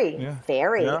 very.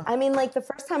 Yeah. I mean, like the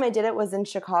first time I did it was in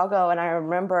Chicago, and I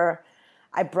remember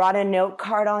I brought a note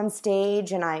card on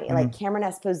stage, and like Cameron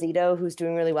Esposito, who's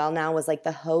doing really well now, was like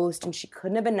the host, and she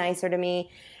couldn't have been nicer to me.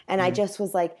 And I just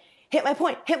was like, hit my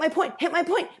point,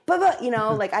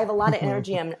 blah, like I have a lot of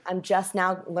energy. I'm just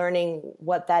now learning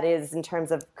what that is in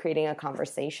terms of creating a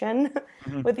conversation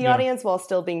with the audience while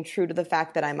still being true to the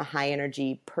fact that I'm a high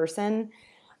energy person.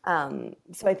 So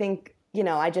I think,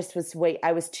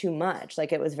 I was too much.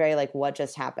 Like, it was very like, what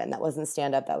just happened? That wasn't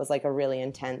stand up. That was like a really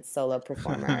intense solo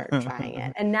performer trying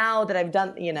it. And now that I've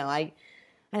done, I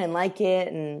didn't like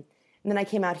it. And then I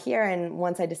came out here, and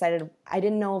once I decided, I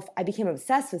didn't know if I became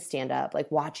obsessed with stand-up,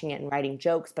 like watching it and writing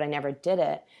jokes, but I never did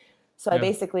it. So I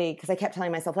basically, because I kept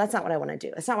telling myself, that's not what I want to do.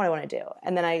 That's not what I want to do.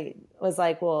 And then I was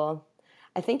like, well,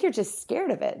 I think you're just scared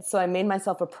of it. So I made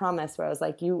myself a promise where I was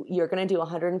like, you're going to do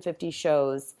 150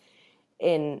 shows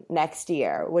in next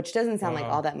year, which doesn't sound like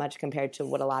all that much compared to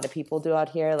what a lot of people do out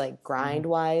here, like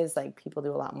grind-wise. Like, people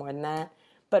do a lot more than that.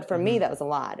 But for me, that was a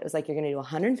lot. It was like, you're going to do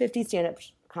 150 stand-up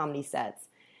comedy sets.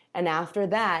 And after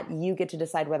that, you get to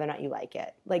decide whether or not you like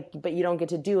it. Like, but you don't get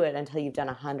to do it until you've done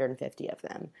 150 of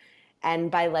them. And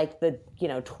by like the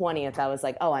 20th, I was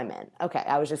like, oh, I'm in. Okay,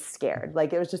 I was just scared.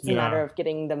 Like, it was just a matter of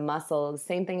getting the muscle.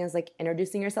 Same thing as like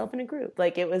introducing yourself in a group.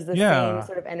 Like, it was the same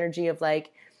sort of energy of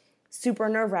like super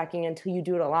nerve-wracking until you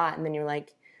do it a lot, and then you're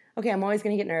like, okay, I'm always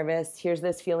going to get nervous. Here's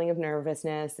this feeling of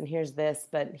nervousness, and here's this,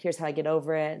 but here's how I get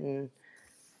over it. And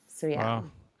so Wow.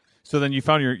 So then you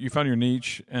found your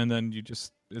niche, and then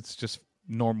it's just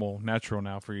natural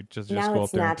now for you to just go up there and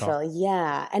talk. Now it's natural,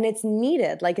 yeah. And it's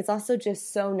needed. Like, it's also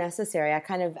just so necessary.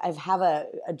 I have a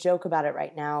joke about it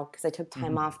right now because I took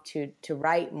time off to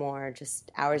write more,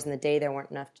 just hours in the day. There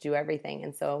weren't enough to do everything.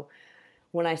 And so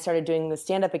when I started doing the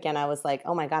stand-up again, I was like,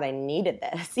 oh my God, I needed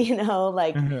this,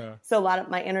 So a lot of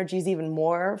my energy is even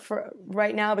more for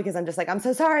right now because I'm just like, I'm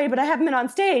so sorry, but I haven't been on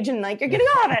stage, and like, you're getting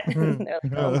off it.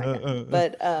 Like, oh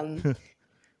my God.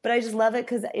 but I just love it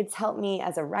because it's helped me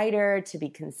as a writer to be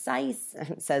concise,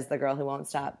 says the girl who won't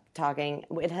stop talking.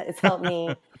 It's helped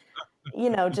me,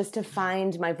 just to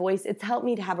find my voice. It's helped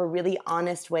me to have a really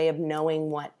honest way of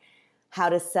knowing how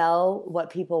to sell what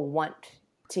people want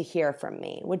to hear from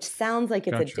me, which sounds like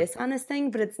it's a dishonest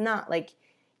thing, but it's not. Like,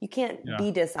 you can't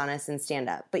be dishonest in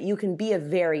stand-up, but you can be a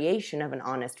variation of an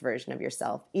honest version of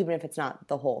yourself, even if it's not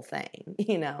the whole thing,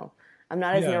 I'm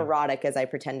not as neurotic as I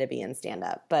pretend to be in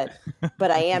stand-up, but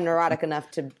I am neurotic enough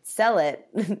to sell it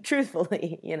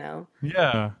truthfully,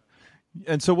 Yeah.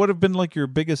 And so what have been like your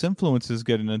biggest influences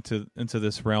getting into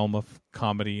this realm of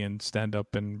comedy and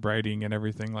stand-up and writing and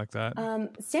everything like that?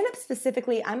 Stand-up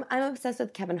specifically, I'm obsessed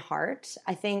with Kevin Hart.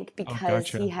 I think because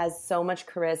he has so much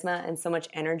charisma and so much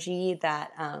energy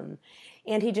that,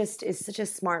 and he just is such a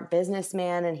smart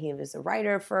businessman, and he was a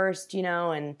writer first,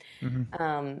 and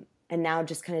now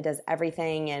just kind of does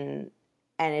everything, and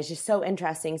it's just so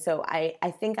interesting. So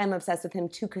I think I'm obsessed with him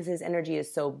too because his energy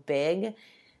is so big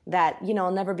that,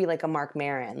 I'll never be like a Mark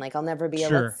Maron. Like, I'll never be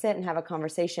able to sit and have a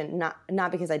conversation,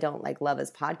 not because I don't love his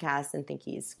podcast and think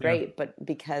he's great, but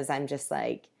because I'm just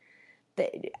like,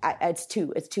 it's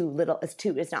too little,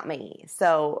 it's not me.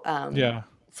 So,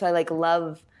 so I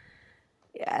love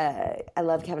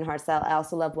Kevin Hart's style. I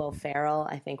also love Will Ferrell.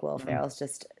 I think Will Ferrell's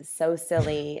just so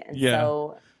silly and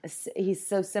he's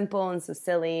so simple and so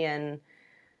silly, and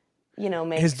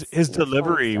makes his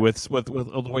delivery with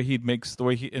the way he makes, the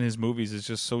way he in his movies is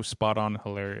just so spot on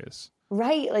hilarious.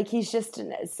 Right, like he's just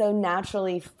so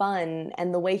naturally fun,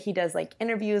 and the way he does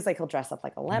interviews, he'll dress up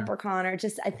like a leprechaun, or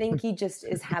just I think he just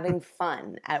is having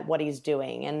fun at what he's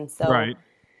doing, and so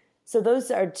so those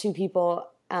are two people.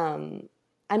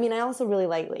 I mean, I also really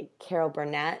like Carol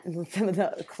Burnett and some of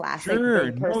the classic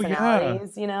big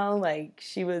personalities.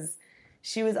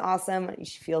 She was awesome.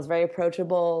 She feels very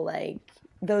approachable.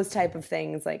 Those type of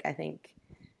things. I think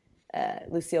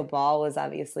Lucille Ball was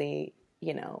obviously,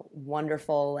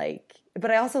 wonderful. But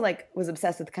I also was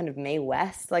obsessed with kind of Mae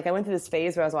West. I went through this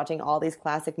phase where I was watching all these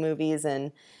classic movies,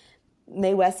 and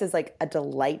Mae West is a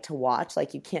delight to watch.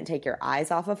 You can't take your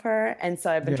eyes off of her. And so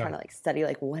I've been trying to study,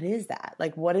 what is that?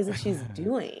 What is it she's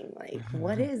doing?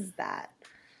 What is that?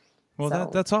 Well, so.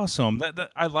 That's awesome.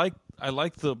 That I like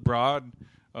the broad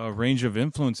range of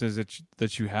influences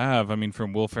that you have. I mean,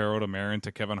 from Will Ferrell to Maron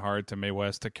to Kevin Hart to Mae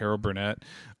West to Carol Burnett.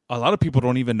 A lot of people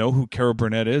don't even know who Carol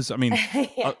Burnett is. I mean,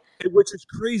 which is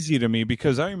crazy to me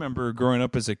because I remember growing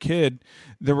up as a kid,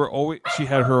 she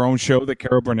had her own show, the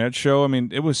Carol Burnett Show. I mean,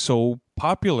 it was so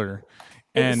popular.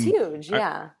 It was huge,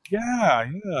 yeah.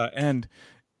 And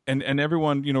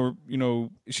everyone,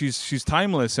 she's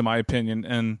timeless in my opinion.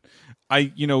 And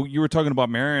you were talking about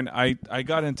Maron. I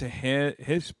got into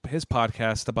his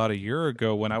podcast about a year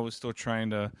ago when I was still trying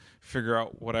to figure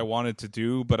out what I wanted to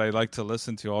do, but I like to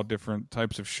listen to all different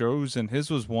types of shows, and his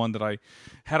was one that I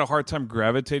had a hard time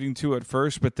gravitating to at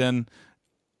first, but then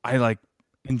I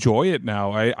enjoy it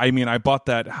now. I mean, I bought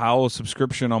that Howl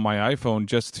subscription on my iPhone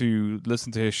just to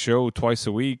listen to his show twice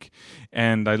a week,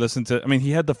 and I listened to. I mean,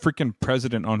 he had the freaking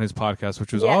president on his podcast,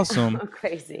 which was awesome.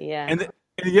 Crazy, yeah. And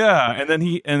then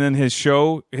his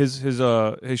show, his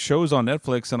shows on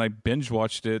Netflix, and I binge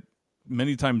watched it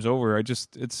many times over.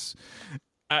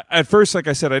 At first, like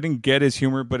I said, I didn't get his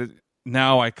humor, but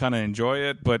now I kind of enjoy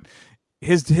it. But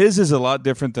his is a lot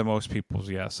different than most people's.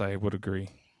 Yes, I would agree.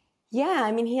 Yeah,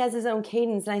 I mean, he has his own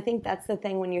cadence, and I think that's the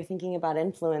thing when you're thinking about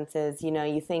influences.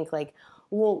 You think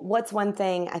well, what's one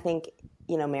thing I think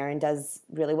Maron does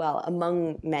really well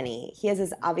among many? He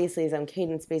has obviously his own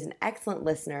cadence, but he's an excellent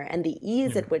listener, and the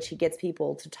ease at which he gets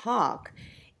people to talk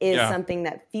is something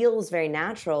that feels very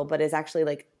natural, but is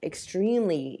actually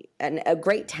extremely a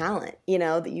great talent.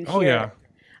 That you hear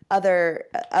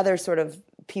other sort of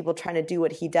people trying to do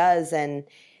what he does, and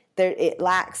it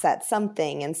lacks that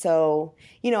something. And so,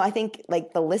 I think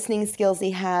the listening skills he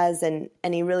has, and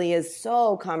he really is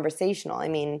so conversational. I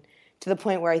mean, to the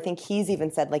point where I think he's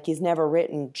even said he's never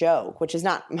written joke, which is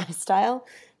not my style,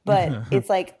 but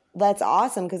it's that's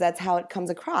awesome because that's how it comes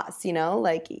across, he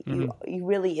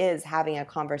really is having a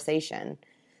conversation.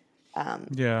 So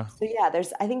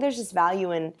I think there's just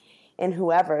value in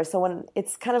whoever. So when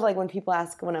it's kind of when people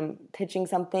ask, when I'm pitching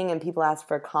something and people ask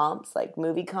for comps,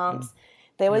 movie comps,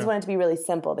 they always want it to be really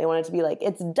simple. They want it to be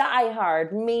it's Die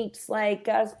Hard meets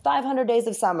 500 Days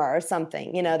of Summer or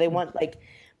something, they want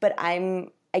but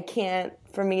I can't,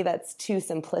 for me, that's too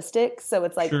simplistic. So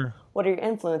it's what are your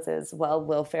influences? Well,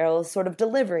 Will Ferrell's sort of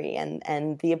delivery and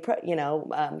the,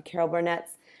 Carol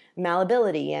Burnett's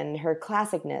malleability and her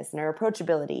classicness and her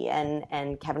approachability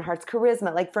and Kevin Hart's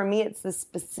charisma. For me, it's the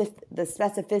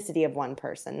specificity of one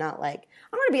person, not I'm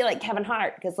going to be like Kevin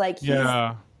Hart because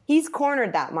he's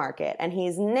cornered that market and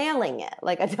he's nailing it.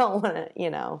 Like, I don't want to,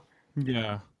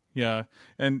 Yeah, yeah,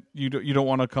 and you don't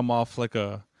want to come off like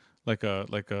a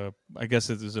I guess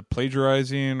is it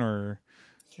plagiarizing or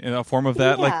in a form of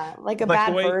that, like a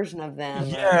bad version of them.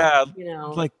 Yeah,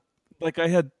 Or, like I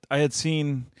had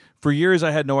seen for years.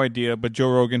 I had no idea, but Joe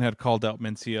Rogan had called out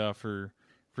Mencia for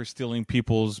stealing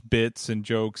people's bits and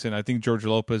jokes, and I think George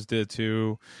Lopez did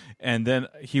too. And then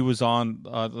he was on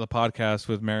the podcast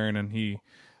with Maron, and he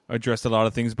addressed a lot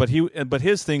of things. But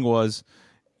his thing was,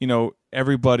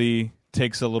 everybody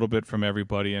takes a little bit from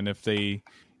everybody, and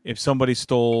if somebody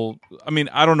stole, I mean,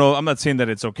 I don't know. I'm not saying that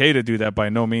it's okay to do that by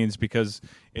no means, because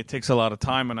it takes a lot of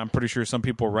time, and I'm pretty sure some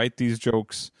people write these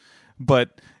jokes,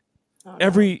 but. I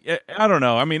don't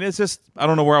know. I mean, it's just I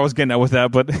don't know where I was getting at with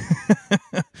that, but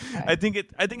I think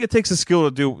it takes a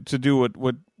skill to do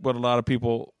what a lot of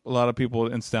people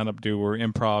in stand up do, or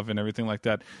improv and everything like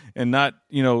that, and not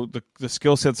the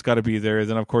skill set's got to be there.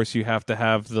 Then of course you have to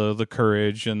have the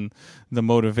courage and the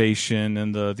motivation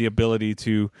and the ability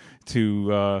to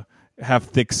have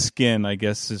thick skin. I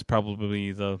guess is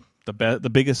probably the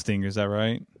biggest thing. Is that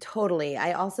right? Totally.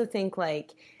 I also think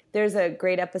there's a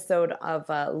great episode of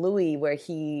Louis where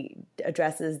he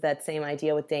addresses that same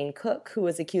idea with Dane Cook, who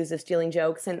was accused of stealing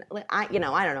jokes. And I don't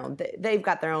know, they've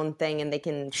got their own thing and they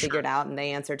can figure it out and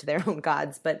they answer to their own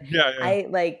gods. But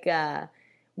I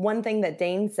one thing that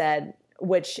Dane said,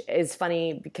 which is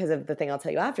funny because of the thing I'll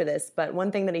tell you after this, but one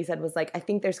thing that he said was I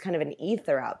think there's kind of an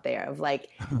ether out there of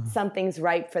something's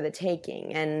ripe for the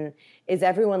taking. And is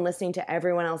everyone listening to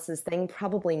everyone else's thing?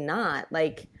 Probably not.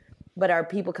 But are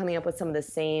people coming up with some of the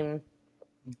same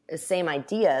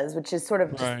ideas, which is sort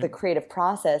of just the creative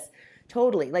process?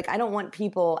 Totally. I don't want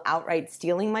people outright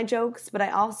stealing my jokes, but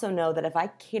I also know that if I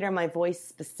cater my voice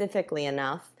specifically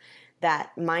enough,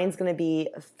 that mine's going to be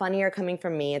funnier coming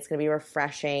from me. It's going to be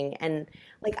refreshing. And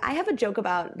I have a joke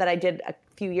that I did a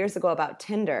few years ago about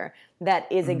Tinder that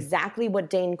is exactly what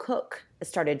Dane Cook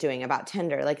started doing about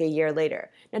Tinder a year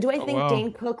later. Now, do I think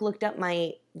Dane Cook looked up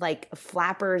my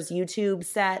Flappers YouTube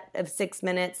set of 6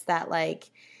 minutes that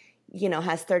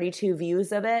has 32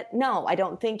 views of it? No, I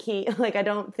don't think I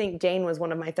don't think Dane was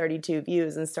one of my 32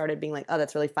 views and started being oh,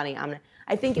 that's really funny.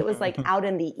 I think it was out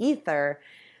in the ether.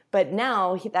 But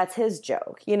now that's his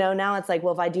joke. Now it's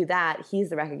well, if I do that, he's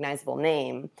the recognizable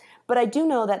name. But I do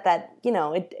know that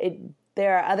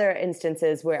there are other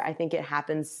instances where I think it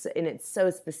happens and it's so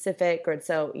specific, or it's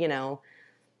so,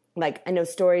 I know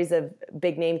stories of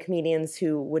big name comedians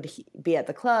who would be at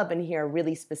the club and hear a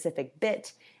really specific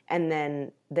bit, and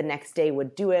then the next day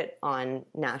would do it on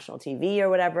national TV or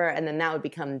whatever, and then that would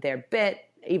become their bit,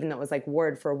 even though it was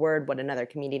word for word what another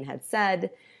comedian had said.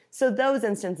 So those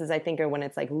instances, I think, are when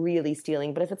it's really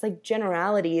stealing. But if it's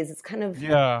generalities, it's kind of,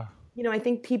 I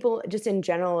think people just in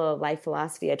general, a life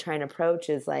philosophy I try and approach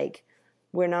is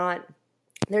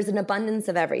there's an abundance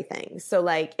of everything. So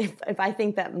if I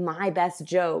think that my best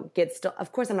joke gets,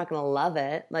 of course I'm not going to love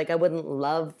it. I wouldn't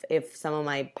love if some of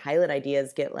my pilot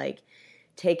ideas get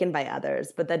taken by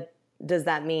others. But does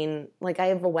that mean, I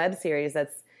have a web series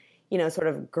that's, sort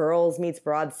of Girls Meets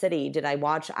Broad City. Did I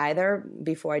watch either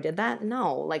before I did that?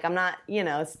 No. I'm not,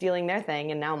 stealing their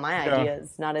thing. And now my idea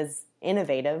is not as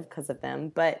innovative because of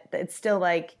them. But it's still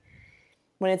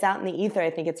when it's out in the ether, I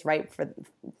think it's ripe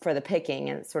for the picking.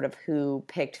 And it's sort of who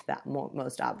picked that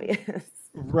most obvious.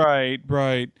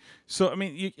 Right. So, I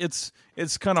mean, it's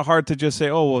kind of hard to just say,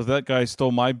 oh, well, that guy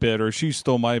stole my bit, or she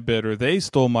stole my bit, or they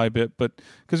stole my bit. But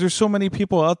because there's so many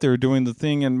people out there doing the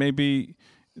thing, and maybe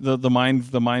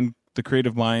the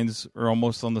creative minds are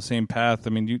almost on the same path. I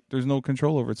mean, there's no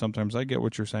control over it sometimes. I get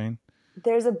what you're saying.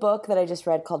 There's a book that I just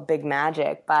read called Big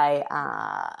Magic by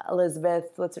Elizabeth,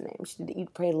 what's her name? She did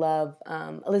Eat, Pray, Love,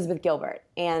 Elizabeth Gilbert.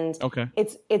 And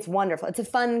it's wonderful. It's a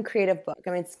fun, creative book.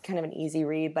 I mean, it's kind of an easy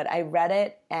read, but I read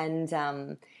it, and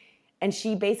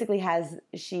she basically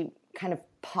she kind of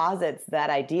posits that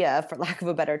idea, for lack of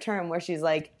a better term, where she's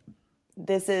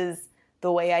this is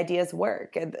the way ideas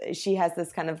work. And she has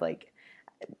this kind of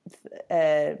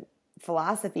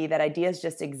philosophy that ideas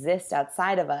just exist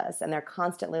outside of us, and they're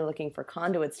constantly looking for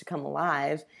conduits to come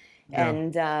alive.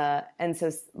 Yeah. And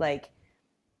so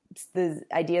the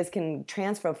ideas can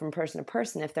transfer from person to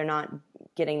person if they're not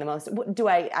getting the most.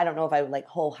 I don't know if I would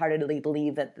wholeheartedly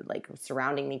believe that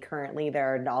surrounding me currently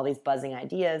there are all these buzzing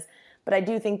ideas, but I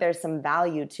do think there's some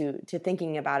value to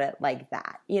thinking about it like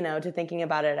that, to thinking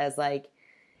about it as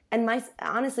and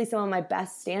honestly, some of my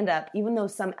best stand-up, even though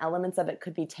some elements of it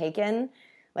could be taken,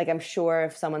 I'm sure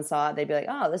if someone saw it, they'd be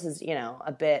oh, this is,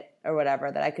 a bit or whatever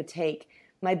that I could take.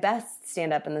 My best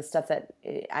stand-up and the stuff that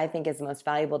I think is most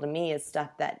valuable to me is stuff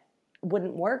that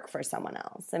wouldn't work for someone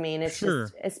else. I mean, it's Sure.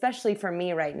 just, especially for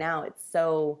me right now, it's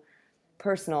so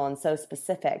personal and so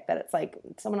specific that it's like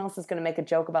someone else is going to make a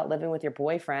joke about living with your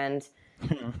boyfriend.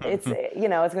 It's, you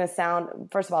know, it's going to sound,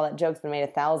 first of all, that joke's been made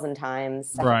 1,000 times.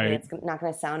 Secondly, Right. it's not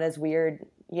going to sound as weird,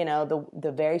 you know,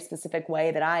 the very specific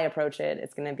way that I approach it.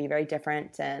 It's going to be very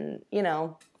different. And, you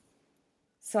know,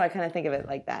 so I kind of think of it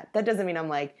like that. That doesn't mean I'm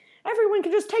like, everyone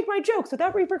can just take my jokes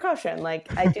without repercussion.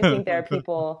 Like, I do think there are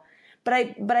people, but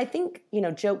I think, you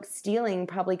know, joke stealing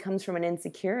probably comes from an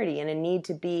insecurity and a need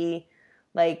to be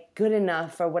like good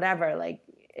enough or whatever. Like,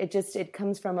 it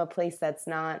comes from a place that's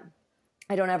not,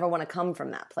 I don't ever want to come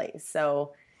from that place.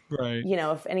 So, Right. you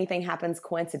know, if anything happens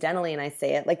coincidentally and I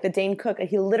say it, like the Dane Cook,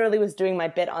 he literally was doing my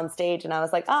bit on stage and I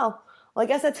was like, oh, well, I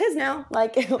guess that's his now.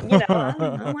 Like, you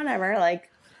know, whatever. Like,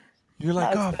 You're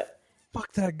like, oh,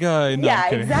 fuck that guy. No, yeah, I'm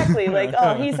kidding. exactly. Like,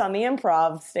 oh, he's on the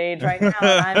improv stage right now.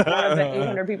 And I'm one of the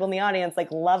 800 people in the audience,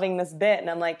 like loving this bit. And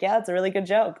I'm like, yeah, it's a really good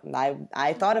joke.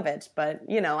 I thought of it, but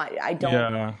you know, I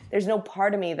don't, there's no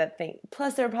part of me that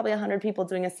plus there are probably 100 people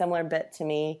doing a similar bit to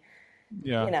me,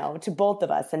 you know, to both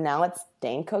of us. And now it's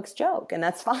Dane Cook's joke and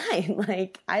that's fine.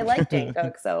 Like, I like Dane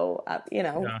Cook. So, you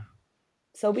know,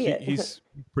 so be it. He's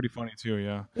pretty funny too.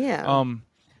 Yeah. Yeah.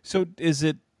 So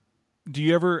do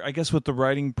you ever, I guess with the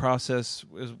writing process,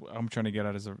 I'm trying to get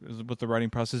at is with the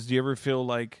writing process, do you ever feel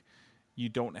like you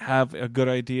don't have a good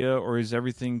idea, or is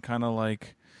everything kind of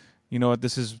like, you know what,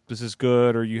 this is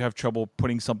good, or you have trouble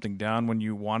putting something down when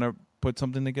you want to put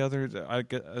something together?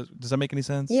 Does that make any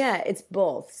sense? Yeah, it's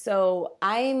both. So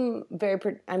I'm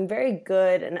very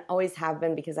good and always have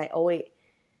been because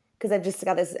I've just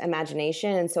got this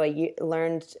imagination. And so I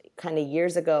learned kind of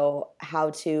years ago how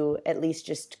to at least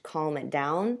just calm it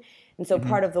down. And so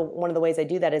part of one of the ways I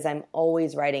do that is I'm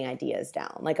always writing ideas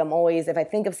down. Like if I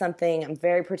think of something, I'm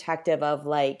very protective of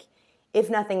like, if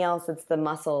nothing else, it's the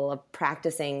muscle of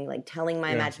practicing, like telling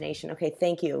my imagination, okay,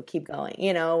 thank you, keep going,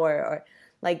 you know, or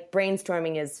like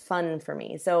brainstorming is fun for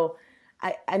me. So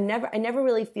I never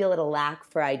really feel it a lack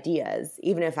for ideas,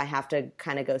 even if I have to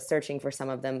kind of go searching for some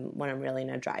of them when I'm really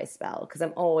in a dry spell. Because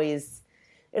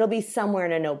it'll be somewhere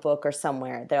in a notebook or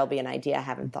somewhere there'll be an idea I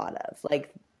haven't thought of.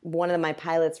 Like one of my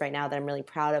pilots right now that I'm really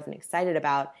proud of and excited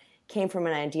about came from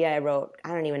an idea I wrote,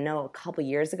 I don't even know, a couple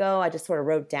years ago. I just sort of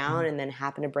wrote down and then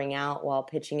happened to bring out while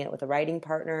pitching it with a writing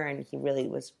partner, and he really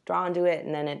was drawn to it,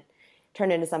 and then it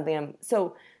turned into something.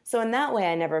 So in that way,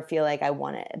 I never feel like I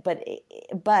want it.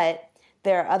 But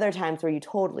there are other times where you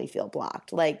totally feel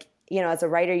blocked. Like, you know, as a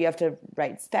writer, you have to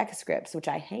write spec scripts, which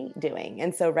I hate doing.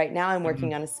 And so right now I'm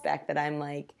working on a spec that I'm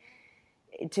like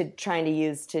trying to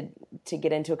use to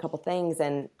get into a couple things,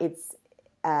 and it's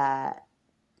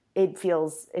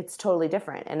totally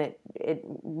different, and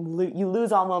you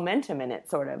lose all momentum in it,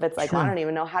 sort of. It's like, Sure. well, I don't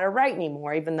even know how to write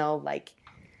anymore, even though like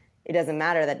it doesn't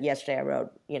matter that yesterday I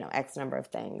wrote, you know, X number of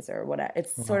things or whatever.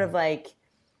 It's sort of like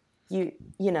you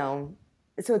know,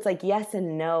 so it's like yes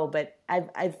and no, but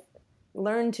I've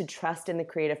learned to trust in the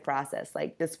creative process.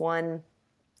 Like this one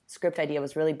script idea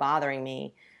was really bothering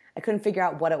me. I couldn't figure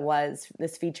out what it was,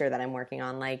 this feature that I'm working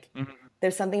on. Like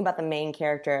there's something about the main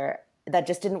character that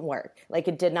just didn't work. Like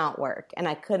it did not work. And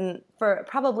I couldn't, for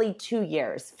probably 2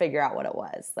 years, figure out what it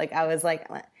was. Like I was like,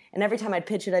 and every time I'd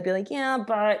pitch it, I'd be like, yeah,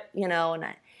 but, you know,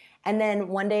 and then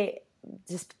one day,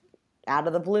 just out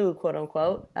of the blue, quote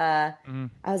unquote, I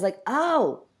was like,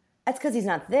 oh, that's because he's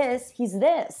not this, he's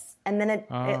this. And then it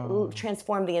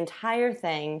transformed the entire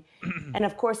thing. And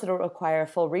of course it'll require a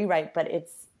full rewrite, but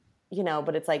it's, you know,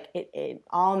 but it's like, it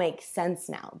all makes sense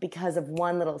now because of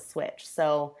one little switch.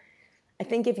 So I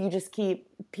think if you just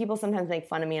people sometimes make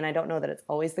fun of me, and I don't know that it's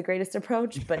always the greatest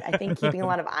approach, but I think keeping a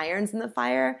lot of irons in the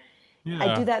fire,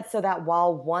 I do that so that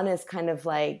while one is kind of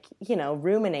like, you know,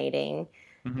 ruminating,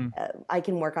 I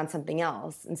can work on something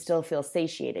else and still feel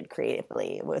satiated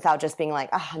creatively without just being like,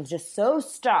 oh, I'm just so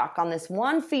stuck on this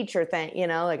one feature thing, you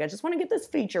know, like I just want to get this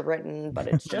feature written, but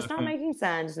it's just not making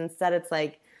sense. Instead, it's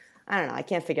like, I don't know, I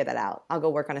can't figure that out. I'll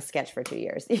go work on a sketch for 2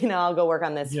 years. You know, I'll go work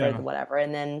on this for whatever.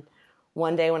 And then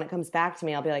one day when it comes back to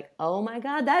me, I'll be like, oh my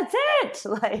God, that's it.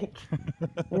 Like,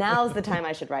 now's the time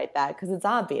I should write that because it's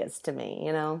obvious to me,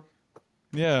 you know?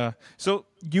 Yeah. So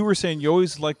you were saying you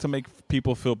always like to make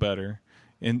people feel better.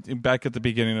 And back at the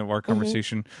beginning of our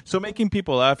conversation. So making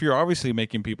people laugh, you're obviously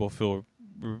making people feel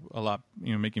a lot,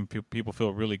 you know, making people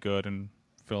feel really good and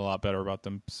feel a lot better about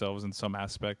themselves in some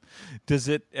aspect. Does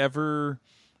it ever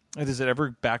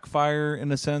backfire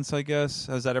in a sense, I guess?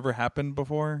 Has that ever happened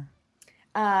before?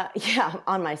 Yeah,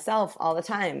 on myself all the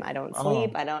time. I don't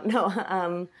sleep. I don't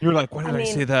know. You're like, why did I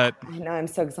say that? I know, I'm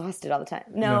so exhausted all the time.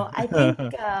 No, I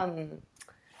think,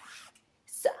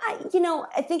 So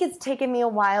I think it's taken me a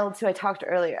while to,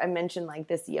 I mentioned like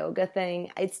this yoga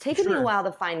thing. It's taken me a while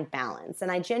to find balance.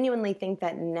 And I genuinely think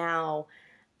that now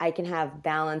I can have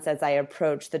balance as I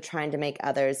approach the trying to make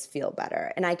others feel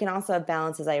better. And I can also have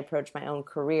balance as I approach my own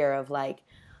career of like,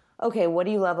 okay, what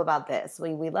do you love about this?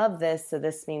 We love this, so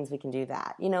this means we can do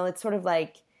that. It's sort of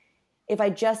like, if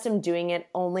I just am doing it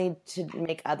only to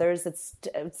make others, it's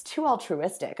too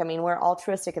altruistic. I mean, we're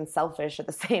altruistic and selfish at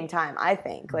the same time, I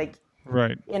think. Like,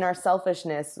 right. In our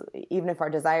selfishness, even if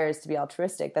our desire is to be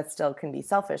altruistic, that still can be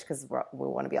selfish because we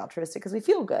want to be altruistic because we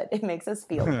feel good. It makes us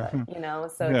feel good,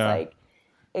 So it's like,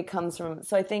 it comes from,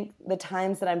 so I think the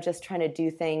times that I'm just trying to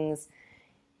do things,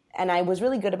 and I was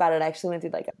really good about it. I actually went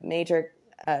through like a major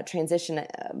transition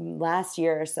last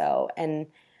year or so, and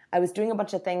I was doing a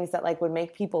bunch of things that like would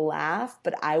make people laugh,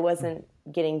 but I wasn't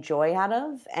getting joy out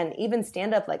of. And even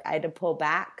stand up, like I had to pull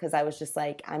back because I was just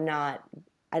like,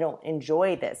 I don't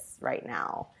enjoy this right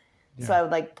now. Yeah. So I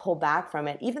would like pull back from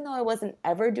it, even though I wasn't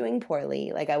ever doing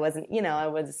poorly. Like I wasn't,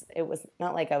 it was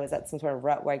not like I was at some sort of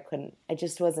rut where I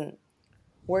just wasn't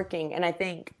working. And I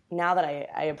think now that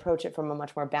I approach it from a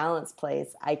much more balanced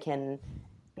place, I can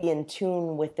be in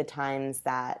tune with the times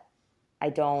that I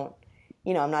don't,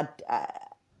 I'm not,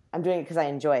 I'm doing it because I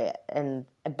enjoy it. And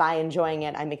by enjoying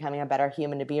it, I'm becoming a better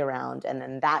human to be around. And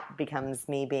then that becomes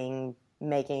me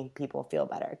making people feel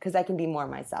better because I can be more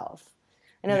myself.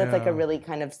 I know that's like a really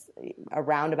kind of a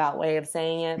roundabout way of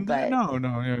saying it, but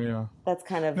no. That's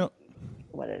kind of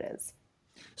what it is.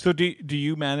 So do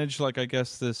you manage, like, I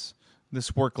guess this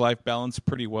work-life balance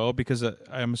pretty well? Because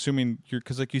I'm assuming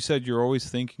because like you said, you're always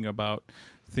thinking about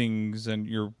things and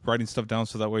you're writing stuff down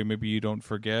so that way maybe you don't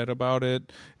forget about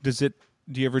it.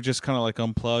 Do you ever just kind of like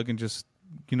unplug and just,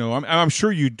 I'm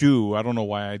sure you do. I don't know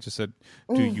why I just said,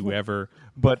 do you ever?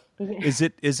 But is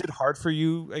it hard for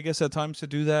you, I guess, at times to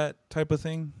do that type of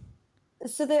thing?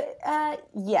 So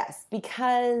yes,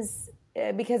 because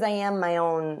I am my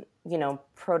own,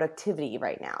 productivity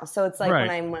right now. So it's like when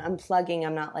I'm unplugging,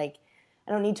 I'm not like,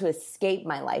 I don't need to escape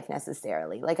my life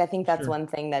necessarily. Like, I think that's one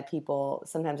thing that people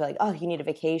sometimes are like, oh, you need a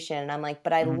vacation. And I'm like,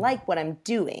 but I like what I'm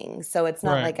doing. So it's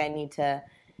not like I need to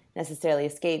necessarily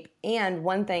escape. And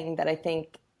one thing that I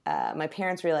think my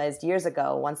parents realized years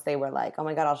ago, once they were like, oh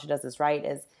my God, all she does is write,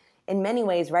 is in many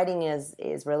ways writing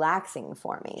is relaxing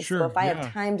for me. Sure, so if I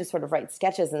have time to sort of write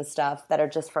sketches and stuff that are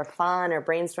just for fun or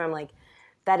brainstorm, like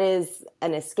that is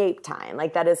an escape time.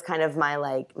 Like that is kind of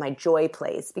my joy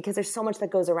place, because there's so much that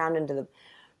goes around into the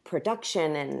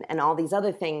production and all these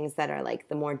other things that are like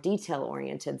the more detail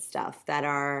oriented stuff that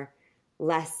are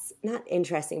less, not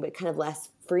interesting, but kind of less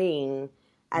freeing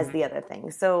as the other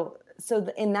thing. So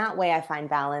in that way I find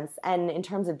balance. And in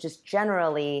terms of just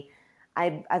generally,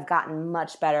 I've gotten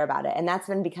much better about it. And that's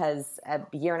been because a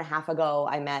year and a half ago,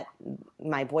 I met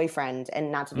my boyfriend,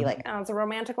 and not to be like, oh, it's a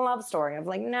romantic love story. I'm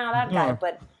like, no, that guy.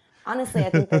 But honestly, I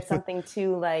think there's something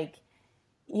to like,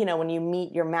 when you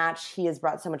meet your match, he has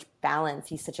brought so much balance.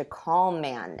 He's such a calm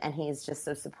man, and he's just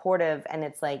so supportive. And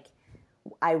it's like,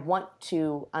 I want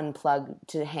to unplug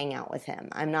to hang out with him.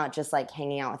 I'm not just like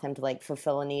hanging out with him to like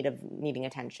fulfill a need of needing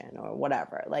attention or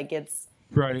whatever. Like it's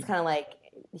kind of like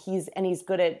he's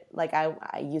good at, like,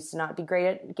 I used to not be great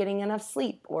at getting enough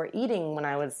sleep or eating when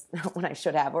I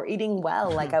should have, or eating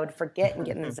well. Like I would forget and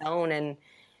get in the zone and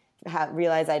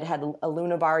realize I'd had a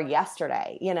Luna bar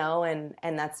yesterday, and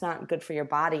that's not good for your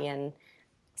body. And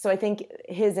so I think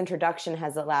his introduction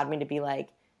has allowed me to be like,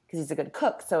 because he's a good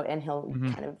cook. So, and he'll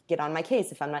kind of get on my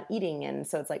case if I'm not eating. And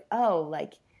so it's like, oh,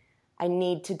 like I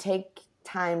need to take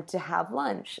time to have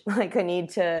lunch. Like I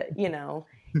need to,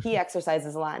 he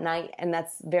exercises a lot, and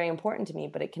that's very important to me,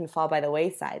 but it can fall by the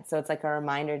wayside. So it's like a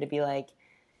reminder to be like,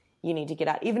 you need to get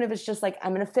out, even if it's just like,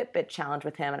 I'm in a Fitbit challenge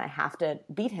with him and I have to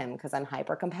beat him because I'm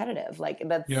hyper competitive. Like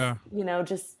that's,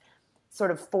 just sort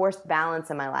of forced balance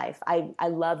in my life. I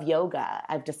love yoga.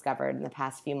 I've discovered in the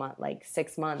past few months, like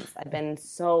 6 months, I've been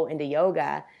so into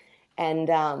yoga, and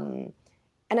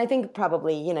I think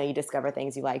probably, you discover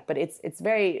things you like, but it's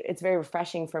very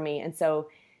refreshing for me. And so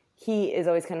he is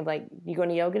always kind of like, you going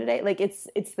to yoga today? Like it's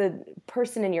the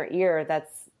person in your ear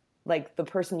that's like the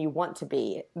person you want to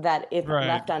be, that if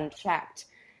left unchecked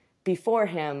before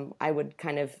him, I would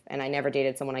kind of, and I never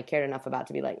dated someone I cared enough about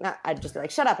to be like, nah, I'd just be like,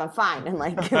 shut up, I'm fine, and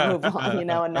like move on, and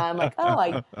now I'm like,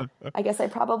 oh, I guess I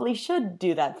probably should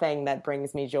do that thing that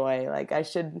brings me joy. Like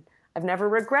I've never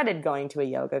regretted going to a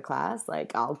yoga class.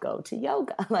 Like I'll go to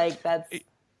yoga. Like that's,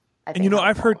 I think,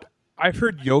 and I've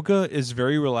heard yoga is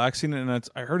very relaxing, and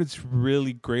I heard it's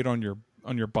really great on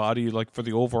your body, like for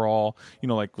the overall,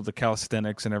 like with the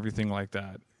calisthenics and everything like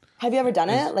that. Have you ever done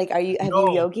it? Like, have you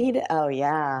yogied? Oh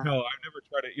yeah. No, I've never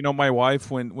tried it. My wife,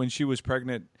 when she was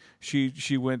pregnant,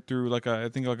 she went through like I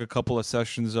think like a couple of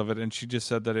sessions of it, and she just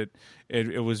said that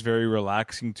it was very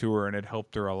relaxing to her and it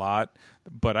helped her a lot.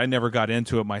 But I never got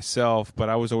into it myself. But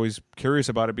I was always curious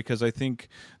about it because I think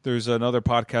there's another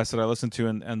podcast that I listened to,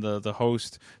 and the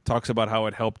host talks about how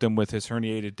it helped him with his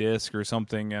herniated disc or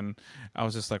something, and I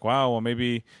was just like, wow, well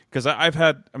maybe because I've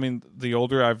had, the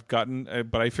older I've gotten,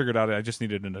 but I figured out I just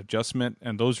needed an adjustment,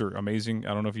 and those are amazing.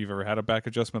 I don't know if you've ever had a back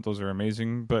adjustment; those are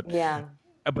amazing. But yeah.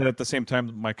 But at the same time,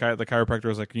 the chiropractor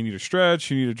was like, you need to stretch,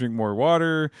 you need to drink more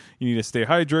water, you need to stay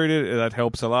hydrated. That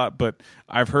helps a lot. But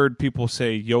I've heard people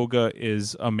say yoga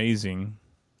is amazing.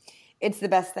 It's the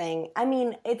best thing.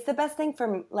 It's the best thing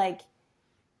for, like,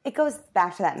 it goes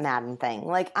back to that Madden thing.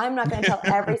 Like, I'm not going to tell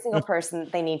every single person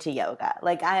they need to yoga.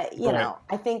 Like, I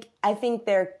think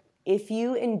if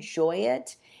you enjoy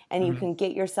it and you can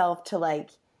get yourself to, like,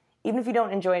 even if you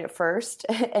don't enjoy it at first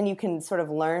and you can sort of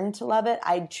learn to love it,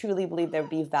 I truly believe there would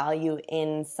be value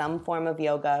in some form of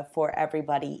yoga for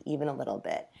everybody, even a little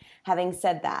bit. Having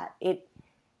said that,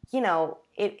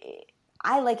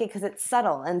 I like it because it's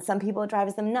subtle, and some people it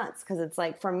drives them nuts because it's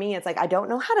like, for me, it's like I don't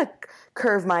know how to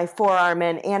curve my forearm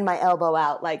in and my elbow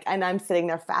out, like, and I'm sitting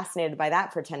there fascinated by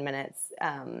that for 10 minutes.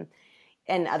 And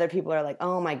other people are like,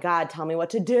 oh my God, tell me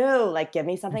what to do. Like, give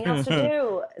me something else to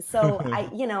do. So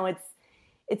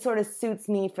it sort of suits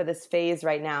me for this phase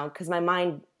right now because my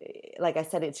mind, like I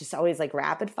said, it's just always like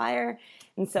rapid fire.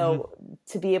 And so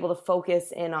to be able to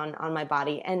focus in on my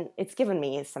body, and it's given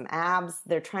me some abs.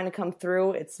 They're trying to come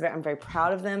through. I'm very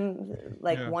proud of them,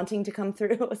 wanting to come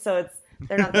through. So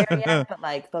they're not there yet, but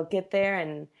like they'll get there.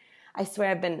 And I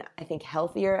swear I've been, I think,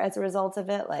 healthier as a result of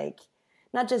it. Like,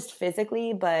 not just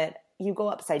physically, but you go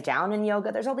upside down in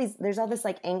yoga. There's all this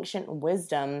like ancient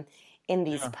wisdom in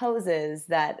these poses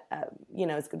that,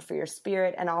 is good for your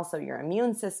spirit and also your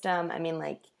immune system.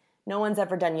 Like, no one's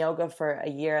ever done yoga for a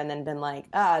year and then been like,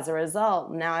 as a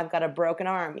result, now I've got a broken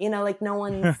arm. Like, no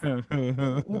one's,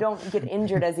 you don't get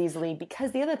injured as easily,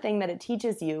 because the other thing that it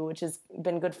teaches you, which has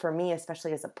been good for me,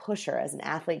 especially as a pusher, as an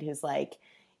athlete who's like,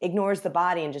 ignores the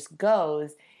body and just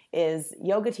goes, is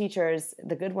yoga teachers,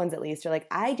 the good ones at least, are like,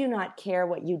 I do not care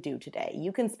what you do today.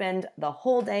 You can spend the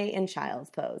whole day in child's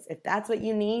pose. If that's what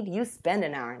you need, you spend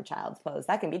an hour in child's pose.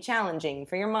 That can be challenging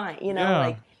for your mind.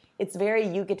 Like, it's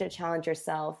you get to challenge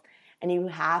yourself, and you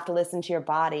have to listen to your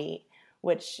body,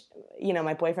 which,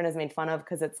 my boyfriend has made fun of,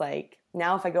 because it's like,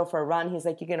 now if I go for a run, he's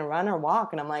like, you going to run or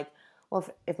walk? And I'm like, well,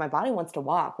 if my body wants to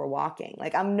walk, we're walking.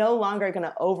 Like, I'm no longer going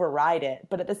to override it.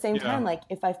 But at the same time, like,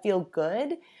 if I feel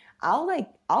good,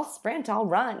 I'll sprint, I'll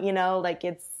run, like,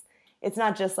 it's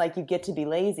not just like you get to be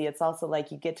lazy. It's also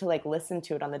like you get to like listen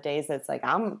to it on the days that's like,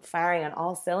 I'm firing on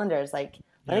all cylinders. Like,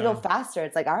 let me go faster.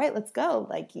 It's like, all right, let's go.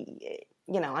 Like,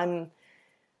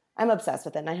 I'm obsessed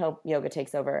with it, and I hope yoga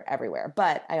takes over everywhere.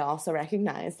 But I also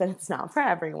recognize that it's not for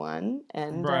everyone,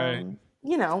 and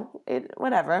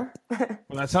whatever.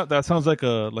 Well, that sounds like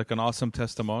an awesome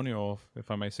testimonial,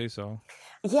 if I may say so.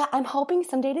 Yeah, I'm hoping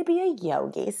someday to be a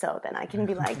yogi, so then I can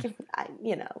be like,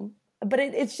 But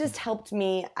it's just helped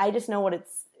me. I just know what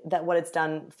it's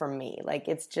done for me. Like,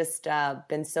 it's just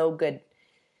been so good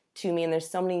to me, and there's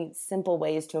so many simple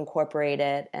ways to incorporate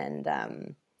it, and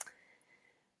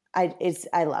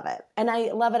I love it. And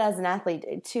I love it as an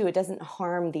athlete too. It doesn't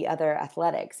harm the other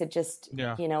athletics. It just,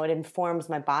 it informs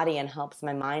my body and helps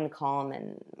my mind calm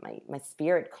and my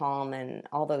spirit calm and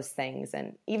all those things.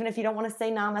 And even if you don't want to say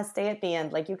namaste at the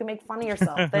end, like, you can make fun of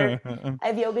yourself. I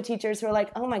have yoga teachers who are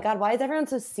like, oh my God, why is everyone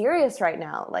so serious right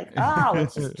now? Like,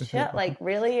 let's just chill. Like,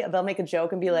 really? They'll make a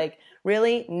joke and be like,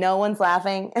 really? No one's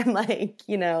laughing? And like,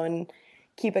 and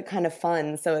keep it kind of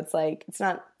fun. So it's like,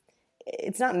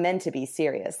 it's not meant to be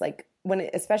serious. Like,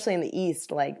 especially in the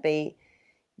East, like, they,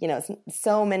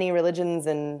 so many religions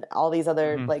and all these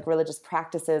other like religious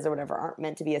practices or whatever aren't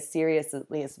meant to be as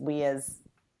seriously as we, as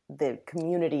the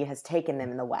community, has taken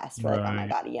them in the West. We're like, oh my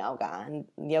God, yoga, and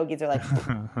yogis are like,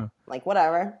 like,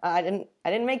 whatever. I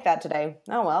didn't make that today.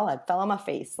 Oh well, I fell on my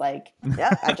face. Like,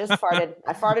 yeah, I just farted.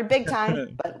 I farted big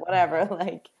time, but whatever.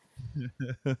 Like,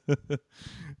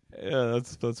 yeah,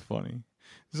 that's funny.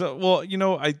 So,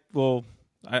 well,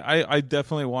 I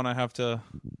definitely want to have to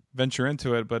venture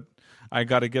into it, but I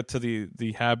got to get to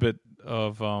the habit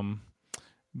of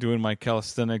doing my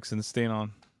calisthenics and staying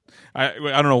on. I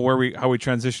don't know how we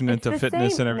transition into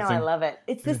fitness and everything. No, I love it.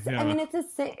 It's the it's the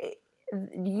same.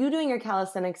 You doing your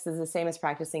calisthenics is the same as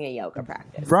practicing a yoga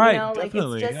practice, right?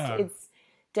 Definitely, like, it's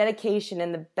dedication,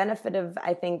 and the benefit of,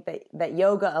 I think, that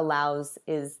yoga allows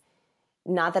is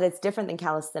not that it's different than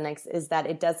calisthenics, is that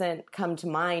it doesn't come to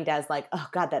mind as like, oh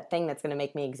God, that thing that's going to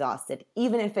make me exhausted.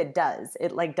 Even if it does,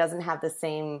 it like doesn't have the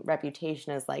same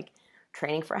reputation as like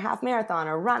training for a half marathon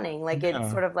or running. Like it's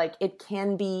sort of like, it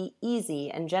can be easy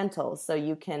and gentle, so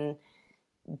you can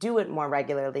do it more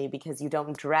regularly because you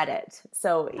don't dread it.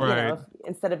 So, you know,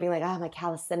 instead of being like, my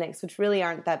calisthenics, which really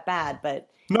aren't that bad, but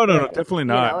no, definitely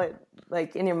not. You know,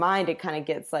 like in your mind, it kind of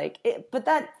gets like, but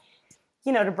that,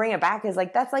 you know, to bring it back is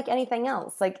like, that's like anything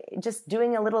else, like just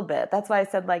doing a little bit. That's why I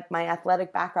said like my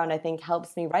athletic background, I think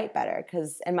helps me write better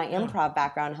and my improv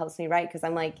background helps me write. Cause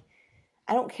I'm like,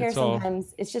 I don't care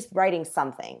sometimes. It's just writing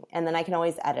something and then I can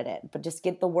always edit it, but just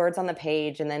get the words on the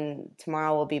page and then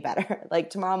tomorrow will be better.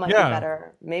 Like tomorrow might be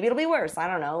better. Maybe it'll be worse. I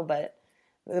don't know. But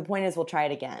the point is we'll try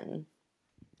it again.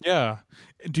 Yeah.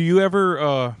 Do you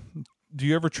ever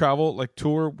travel, like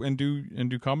tour and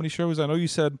do comedy shows? I know you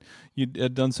said you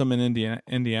had done some in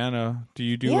Indiana. Do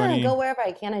you do any? Yeah, go wherever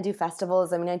I can. I do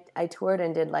festivals. I mean, I toured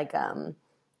and did like,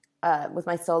 with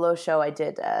my solo show, I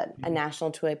did a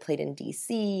national tour. I played in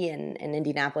D.C. and in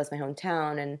Indianapolis, my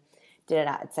hometown, and did it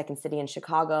at Second City in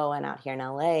Chicago and out here in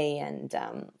L.A. and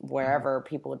wherever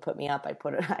people would put me up,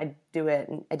 I'd do it.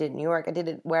 And I did it in New York. I did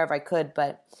it wherever I could.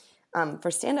 But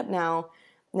for stand-up now,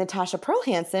 Natasha Pearl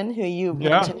Hansen, who you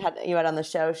mentioned you had on the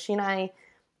show, she and I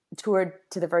toured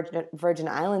to the Virgin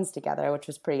Islands together, which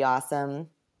was pretty awesome.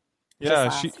 Yeah,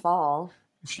 last fall.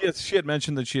 She had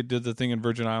mentioned that she had did the thing in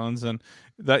Virgin Islands, and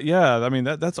I mean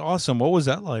that's awesome. What was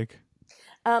that like?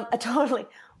 Totally.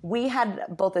 We had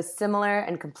both a similar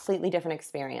and completely different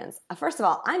experience. First of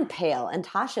all, I'm pale, and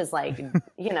Tasha's like,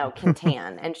 you know, can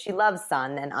tan, and she loves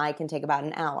sun, and I can take about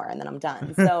an hour, and then I'm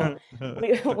done. So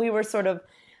we were sort of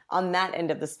on that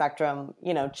end of the spectrum.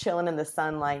 You know, chilling in the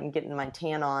sunlight and getting my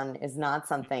tan on is not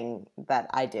something that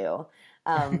I do.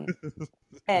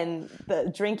 And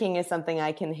the drinking is something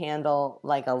I can handle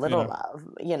like a little of,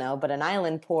 you know, but an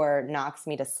island pour knocks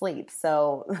me to sleep.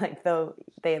 So like though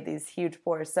they have these huge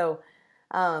pours. So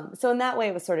in that way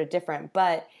it was sort of different,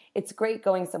 but it's great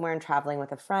going somewhere and traveling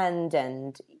with a friend,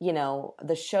 and, you know,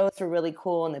 the shows were really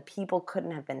cool and the people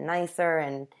couldn't have been nicer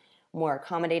and more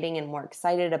accommodating and more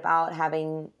excited about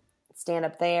having stand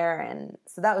up there. And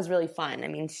so that was really fun. I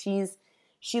mean,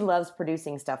 she loves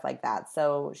producing stuff like that.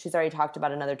 So she's already talked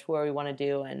about another tour we want to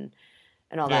do and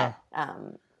all that,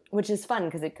 which is fun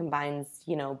because it combines,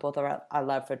 you know, both our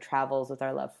love for travels with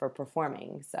our love for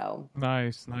performing. So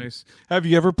nice. Have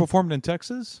you ever performed in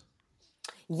Texas?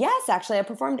 Yes, actually, I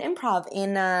performed improv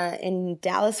in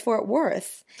Dallas, Fort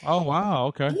Worth. Oh wow,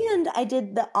 okay. And I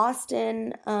did the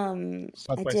Austin.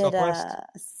 South by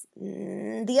Southwest?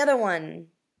 The other one.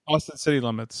 Austin City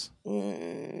Limits.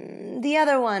 The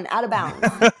other one, Out of Bounds.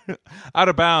 Out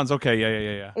of Bounds.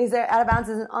 Okay, yeah. Is there Out of Bounds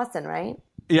is in Austin, right?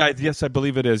 Yeah, yes, I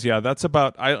believe it is. Yeah, that's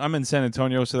about. I'm in San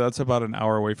Antonio, so that's about an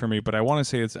hour away from me. But I want to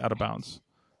say it's Out of Bounds.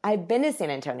 I've been to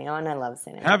San Antonio and I love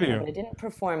San Antonio. Have you? But I didn't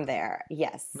perform there.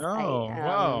 Yes. Oh,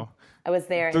 wow. I was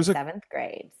there in 7th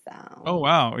grade. So. Oh,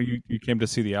 wow. You came to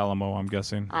see the Alamo, I'm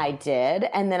guessing. I did.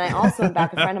 And then I also, in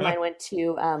fact, a friend of mine went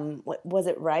to, was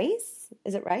it Rice?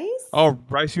 Is it Rice? Oh,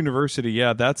 Rice University.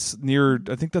 Yeah, that's near,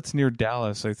 I think that's near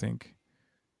Dallas, I think.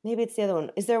 Maybe it's the other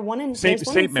one. Is there one in St.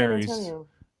 Mary's? San Antonio?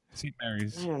 St.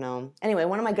 Mary's. I don't know. Anyway,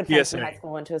 one of my good friends from high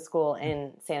school went to a school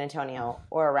in San Antonio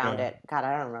or around it. God,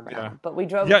 I don't remember now. But we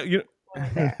drove there.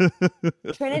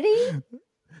 Trinity?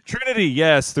 Trinity,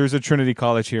 yes. There's a Trinity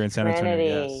College here in San Antonio.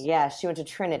 Trinity, yeah. She went to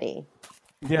Trinity.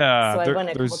 Yeah. So I went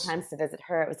a couple times to visit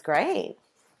her. It was great.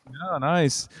 Yeah,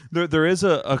 nice. There is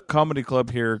a comedy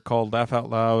club here called Laugh Out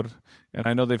Loud, and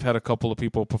I know they've had a couple of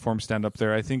people perform stand-up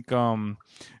there. I think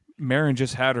Marin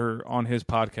just had her on his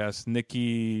podcast,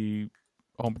 Nikki...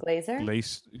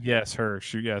 Glazer? Yes, her.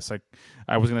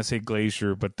 I was going to say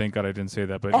Glazer, but thank God I didn't say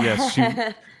that. But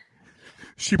yes,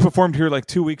 she performed here like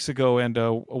 2 weeks ago, and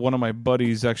one of my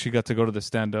buddies actually got to go to the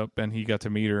stand-up, and he got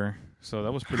to meet her. So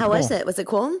that was pretty cool. How was it? Was it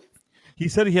cool? He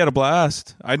said he had a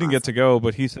blast. I didn't get to go,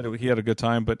 but he said he had a good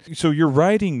time. But so you're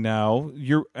writing now.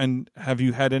 And have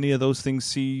you had any of those things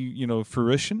see,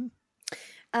 fruition?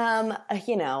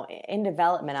 In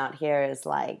development out here is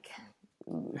like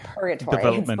purgatory.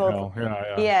 Development hell.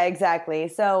 Yeah, exactly.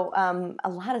 So a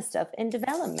lot of stuff in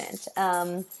development,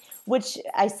 which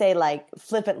I say like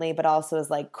flippantly, but also is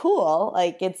like cool.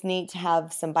 Like it's neat to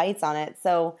have some bites on it.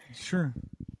 So sure.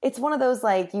 It's one of those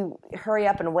like you hurry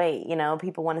up and wait.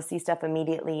 People want to see stuff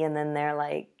immediately, and then they're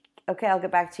like, "Okay, I'll get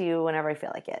back to you whenever I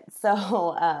feel like it." So,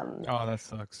 oh, that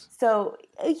sucks. So,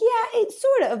 yeah, it's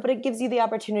sort of, but it gives you the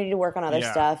opportunity to work on other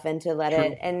stuff and to let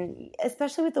it. And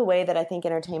especially with the way that I think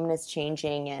entertainment is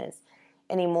changing, is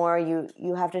anymore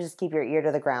you have to just keep your ear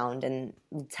to the ground and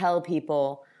tell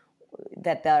people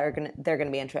that they're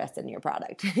gonna be interested in your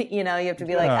product. You know, you have to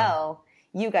be like, oh,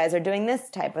 you guys are doing this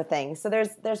type of thing. So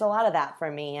there's a lot of that for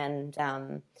me, and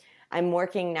I'm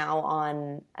working now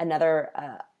on another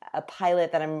a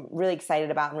pilot that I'm really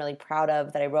excited about and really proud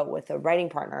of that I wrote with a writing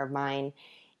partner of mine,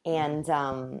 and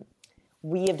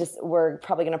we're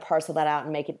probably going to parcel that out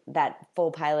and make that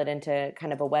full pilot into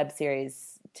kind of a web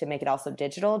series to make it also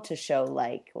digital, to show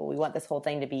like, well, we want this whole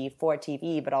thing to be for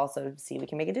TV, but also see we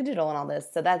can make it digital and all this.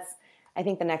 So that's, I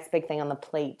think, the next big thing on the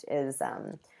plate is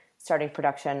starting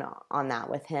production on that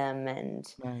with him,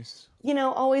 and nice. You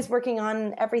know, always working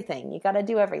on everything. You got to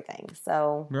do everything.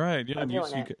 So right, yeah, and you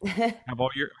have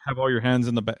all your hands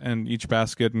in each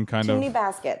basket and kind Too of many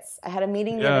baskets. I had a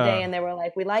meeting the other day, and they were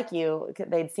like, "We like you."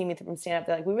 They'd seen me from stand up.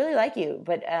 They're like, "We really like you,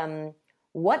 but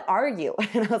what are you?"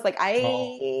 And I was like,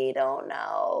 "I don't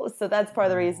know." So that's part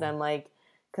of the reason I'm like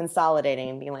consolidating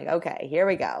and being like, "Okay, here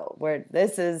we go.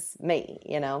 This is me,"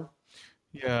 you know.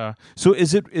 Yeah. So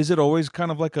is it always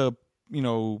kind of like a, you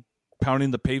know,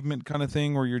 pounding the pavement kind of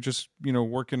thing, where you're just, you know,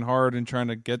 working hard and trying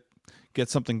to get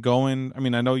something going? I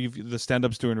mean, I know the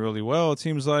stand-up's doing really well, it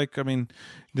seems like. I mean,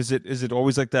 is it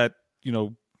always like that, you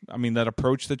know, I mean, that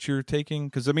approach that you're taking?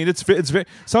 Because I mean, it's very,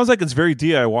 sounds like it's very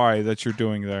DIY that you're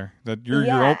doing there. That you're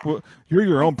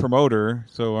your own promoter.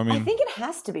 So I mean, I think it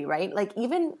has to be, right. Like,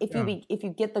 even if if you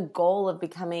get the goal of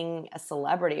becoming a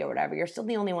celebrity or whatever, you're still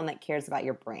the only one that cares about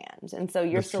your brand, and so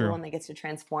you're still the one that gets to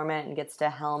transform it and gets to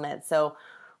helm it. So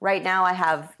right now, I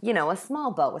have, you know, a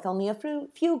small boat with only a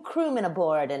few crewmen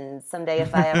aboard, and someday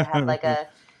if I ever have like a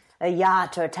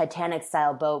yacht or a Titanic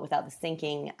style boat without the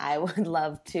sinking, I would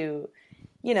love to.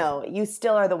 You know, you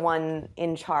still are the one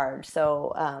in charge.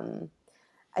 So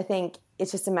I think it's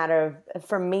just a matter of,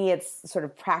 for me, it's sort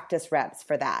of practice reps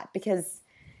for that. Because,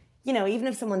 you know, even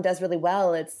if someone does really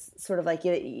well, it's sort of like,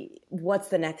 what's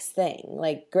the next thing?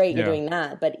 Like, great, you're doing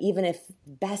that. But even if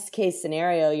best case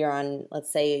scenario, you're on,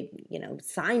 let's say, you know,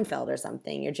 Seinfeld or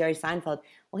something, you're Jerry Seinfeld.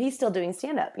 Well, he's still doing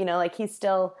stand-up, you know, like he's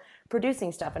still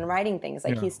producing stuff and writing things.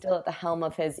 Like he's still at the helm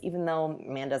of his, even though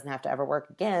man doesn't have to ever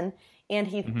work again. And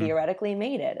he theoretically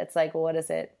made it. It's like, well,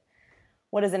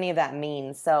 what does any of that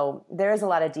mean? So there is a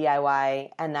lot of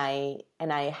DIY,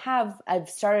 and I've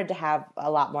started to have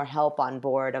a lot more help on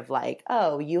board of like,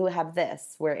 oh, you have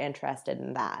this, we're interested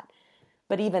in that.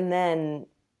 But even then,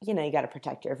 you know, you got to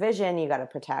protect your vision. You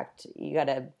got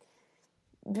to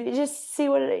just see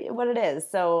what it is.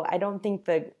 So I don't think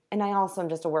and I also am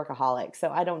just a workaholic. So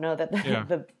I don't know that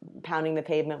the pounding the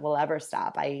pavement will ever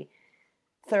stop. I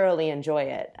thoroughly enjoy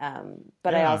it.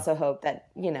 But I also hope that,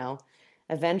 you know,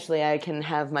 eventually I can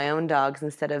have my own dogs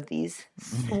instead of these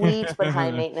sweet but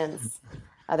high maintenance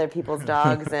other people's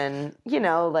dogs, and, you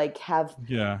know, like have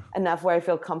enough where I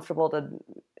feel comfortable to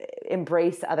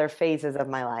embrace other phases of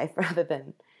my life rather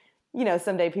than, you know,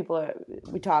 someday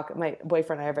my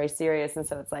boyfriend and I are very serious. And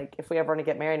so it's like, if we ever want to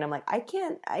get married, and I'm like, I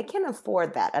can't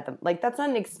afford that like, that's not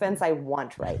an expense I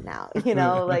want right now, you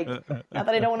know, like, not that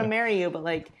I don't want to marry you, but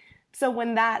like, so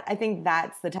I think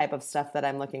that's the type of stuff that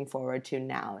I'm looking forward to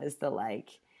now, is the like,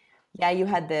 yeah, you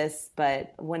had this,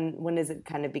 but when does it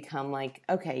kind of become like,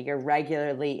 okay, you're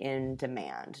regularly in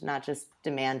demand, not just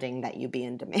demanding that you be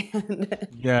in demand.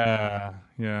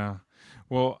 Yeah.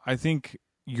 Well, I think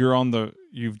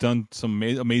you've done some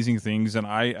amazing things, and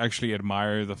I actually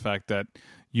admire the fact that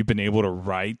you've been able to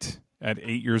write at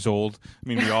 8 years old. I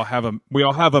mean, we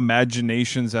all have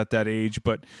imaginations at that age,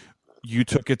 but you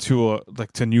took it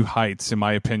to new heights, in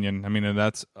my opinion. I mean, and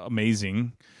that's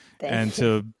amazing.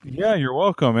 You're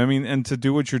welcome. I mean, and to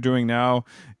do what you're doing now,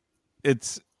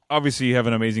 it's obviously you have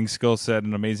an amazing skill set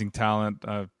and amazing talent.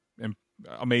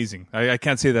 Amazing. I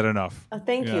can't say that enough. Oh,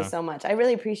 thank you so much. I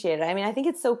really appreciate it. I mean, I think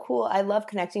it's so cool. I love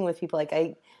connecting with people.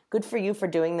 Like, good for you for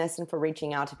doing this and for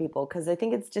reaching out to people, because I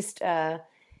think it's just,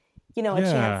 you know, a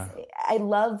chance. I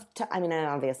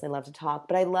obviously love to talk,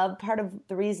 but I love, part of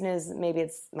the reason is maybe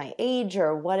it's my age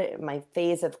or my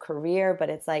phase of career, but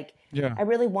it's like, I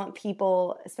really want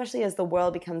people, especially as the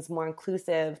world becomes more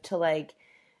inclusive, to like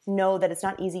know that it's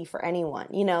not easy for anyone,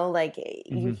 you know, like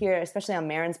you hear, especially on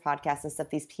Marin's podcast and stuff,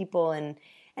 these people, and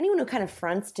anyone who kind of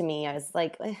fronts to me, I was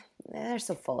like, they're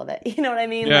so full of it. You know what I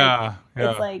mean?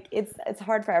 It's like, it's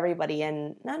hard for everybody,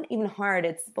 and not even hard.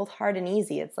 It's both hard and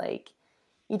easy. It's like,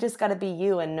 you just got to be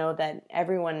you and know that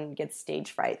everyone gets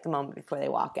stage fright the moment before they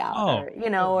walk out,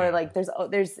 or like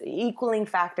there's equaling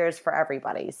factors for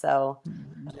everybody. So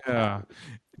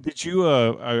did you?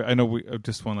 I know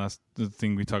just one last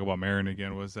thing we talk about Marin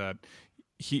again was that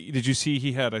did you see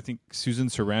he had, I think Susan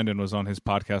Sarandon was on his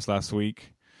podcast last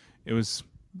week. It was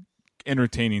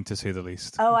entertaining to say the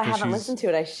least. Oh, I haven't listened to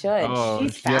it. I should.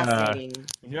 She's fascinating.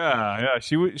 Yeah.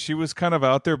 She was kind of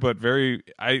out there, but very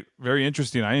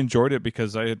interesting. I enjoyed it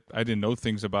because I didn't know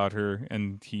things about her,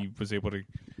 and he was able to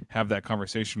have that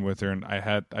conversation with her, and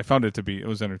I found it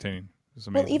was entertaining. It was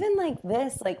amazing. Well, even like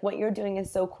this, like what you're doing is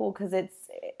so cool because it's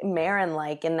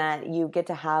Marin-like in that you get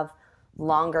to have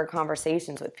longer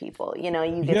conversations with people. You know,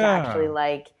 you get to actually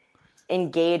like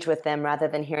engage with them rather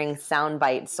than hearing sound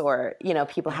bites or, you know,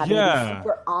 people having to be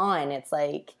super on. It's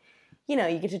like, you know,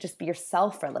 you get to just be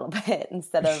yourself for a little bit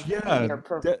instead of your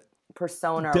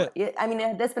persona. I mean,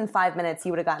 had this been 5 minutes,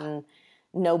 you would have gotten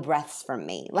no breaths from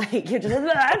me. Like, you're just,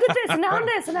 I did this and on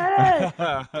this and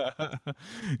that.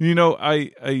 You know,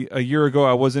 a year ago,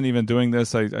 I wasn't even doing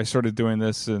this. I started doing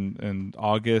this in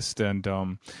August, and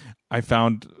I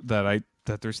found that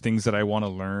there's things that I want to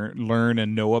learn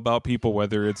and know about people,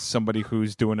 whether it's somebody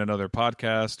who's doing another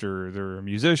podcast or they're a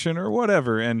musician or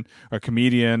whatever, and a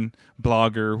comedian,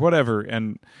 blogger, whatever.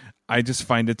 And I just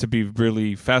find it to be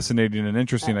really fascinating and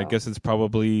interesting. I guess it's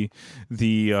probably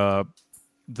the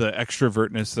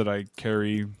extrovertness that I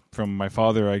carry from my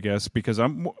father, I guess, because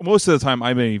most of the time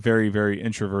I'm a very, very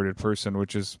introverted person,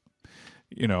 which is,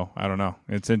 you know, I don't know.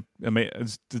 It's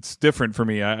different for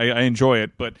me. I enjoy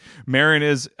it, but Marin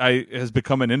has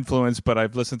become an influence. But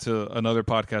I've listened to another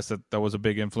podcast that was a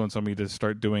big influence on me to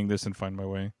start doing this and find my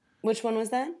way. Which one was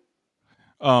that?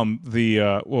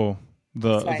 The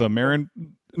Marin.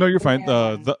 No, you're fine.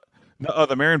 The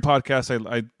Marin podcast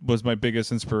I was my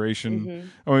biggest inspiration. Mm-hmm.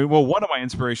 I mean, well, one of my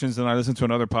inspirations, and I listened to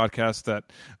another podcast that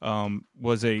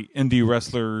was a indie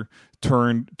wrestler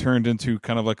turned into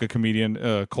kind of like a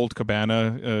comedian. Colt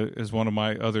Cabana is one of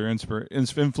my other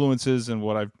influences, and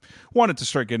what I've wanted to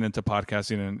start getting into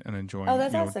podcasting and enjoying. Oh,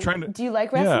 that's awesome. Do you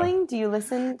like wrestling? Yeah. Do you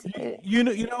listen to You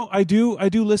know, I do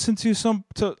listen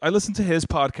to I listen to his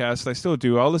podcast. I still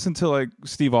do. I'll listen to like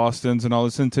Steve Austin's, and I'll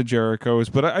listen to Jericho's,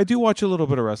 but I do watch a little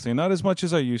bit of wrestling. Not as much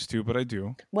as I used to, but I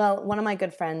do. Well, one of my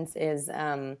good friends is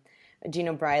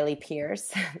Gino Briley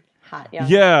Pierce. Hot young.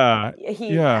 Yeah.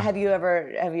 Have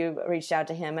you reached out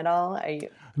to him at all?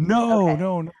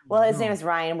 No. Well, his name is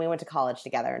Ryan. We went to college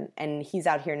together, and he's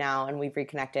out here now, and we've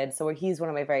reconnected. So he's one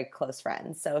of my very close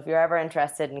friends. So if you're ever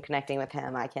interested in connecting with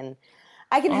him, I can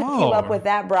hook you up with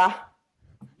that, brah.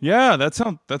 Yeah, that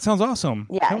sounds awesome.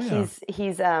 Yeah,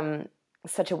 he's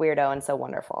such a weirdo and so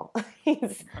wonderful.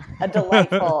 He's a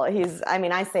delightful.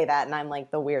 I say that, and I'm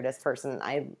like the weirdest person.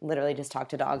 I literally just talk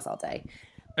to dogs all day.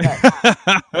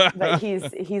 But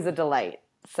he's a delight.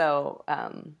 So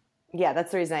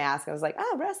that's the reason I asked. I was like,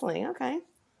 oh, wrestling, okay.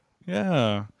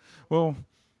 Yeah. Well,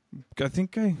 I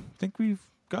think we've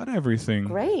got everything.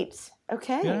 Great.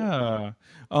 Okay. Yeah.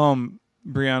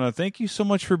 Brianna, thank you so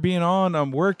much for being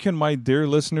on. Where can my dear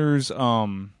listeners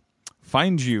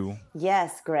find you?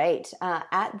 Yes, great.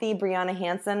 At the Brianna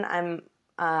Hansen. I'm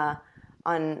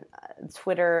on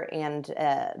Twitter and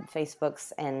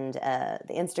Facebooks and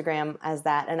the Instagram as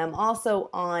that. And I'm also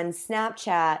on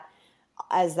Snapchat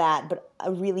as that, but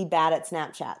really bad at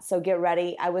Snapchat. So get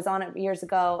ready. I was on it years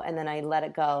ago, and then I let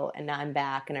it go, and now I'm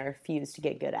back, and I refuse to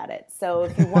get good at it. So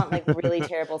if you want like really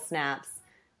terrible snaps,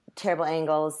 terrible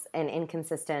angles, and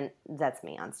inconsistent, that's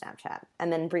me on Snapchat.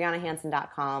 And then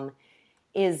BriannaHansen.com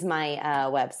is my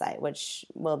website, which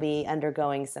will be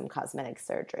undergoing some cosmetic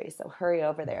surgery. So hurry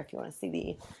over there if you want to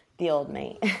see the old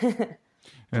me.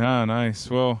 Yeah, nice.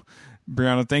 Well,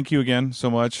 Brianna, thank you again so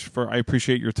much. I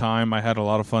appreciate your time. I had a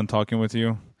lot of fun talking with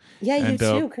you. Yeah, you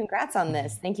too. Congrats on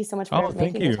this. Thank you so much for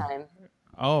making the time.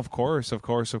 Oh, of course. I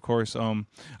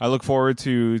look forward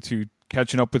to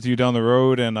catching up with you down the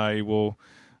road, and I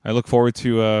look forward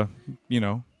to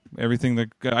everything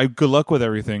good luck with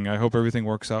everything. I hope everything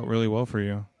works out really well for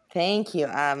you. Thank you.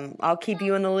 I'll keep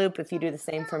you in the loop if you do the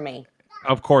same for me.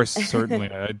 Of course, certainly.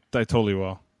 I totally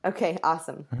will. Okay,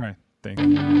 awesome. All right, thank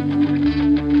you.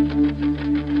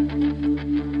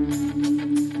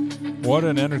 What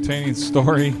an entertaining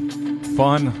story.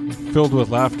 Fun, filled with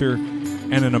laughter,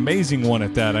 and an amazing one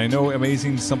at that. I know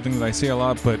amazing is something that I say a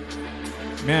lot, but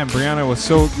man, Brianna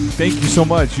thank you so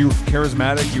much. You were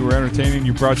charismatic, you were entertaining,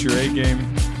 you brought your A game.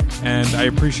 And I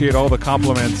appreciate all the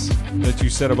compliments that you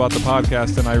said about the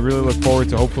podcast, and I really look forward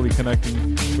to hopefully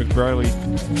connecting with Briley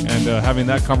and having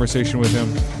that conversation with him.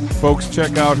 Folks,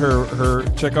 check out her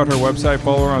website,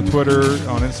 follow her on Twitter,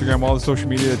 on Instagram, all the social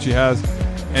media that she has,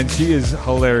 and she is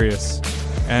hilarious.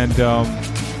 And I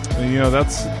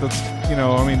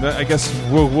guess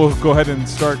we'll go ahead and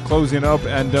start closing up.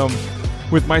 And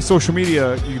with my social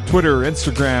media, Twitter,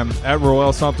 Instagram, at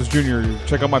Roel Santos Jr.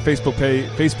 Check out my Facebook page,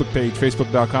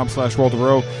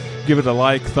 facebook.com/WorldOfRow. Give it a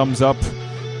like, thumbs up,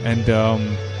 and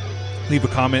leave a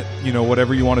comment,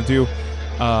 whatever you want to do.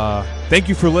 Thank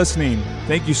you for listening.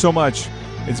 Thank you so much.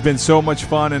 It's been so much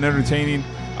fun and entertaining.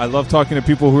 I love talking to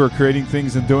people who are creating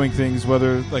things and doing things,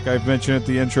 whether, like I've mentioned at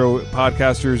the intro,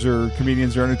 podcasters or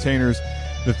comedians or entertainers.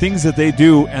 The things that they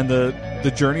do and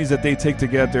the journeys that they take to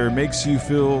get there makes you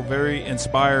feel very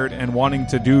inspired and wanting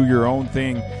to do your own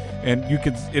thing. And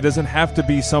it doesn't have to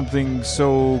be something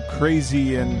so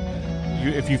crazy, and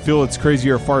if you feel it's crazy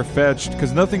or far-fetched,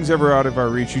 because nothing's ever out of our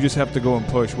reach. You just have to go and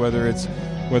push, whether it's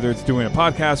doing a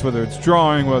podcast, whether it's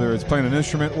drawing, whether it's playing an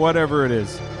instrument, whatever it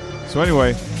is. So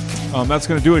anyway, that's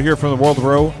going to do it here from the World of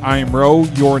Ro. I am Ro,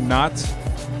 you're not.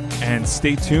 And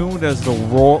stay tuned as the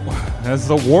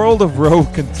World of Ro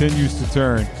continues to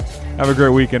turn. Have a great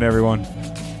weekend, everyone.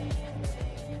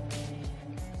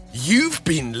 You've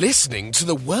been listening to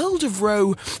the World of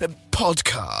Ro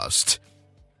podcast.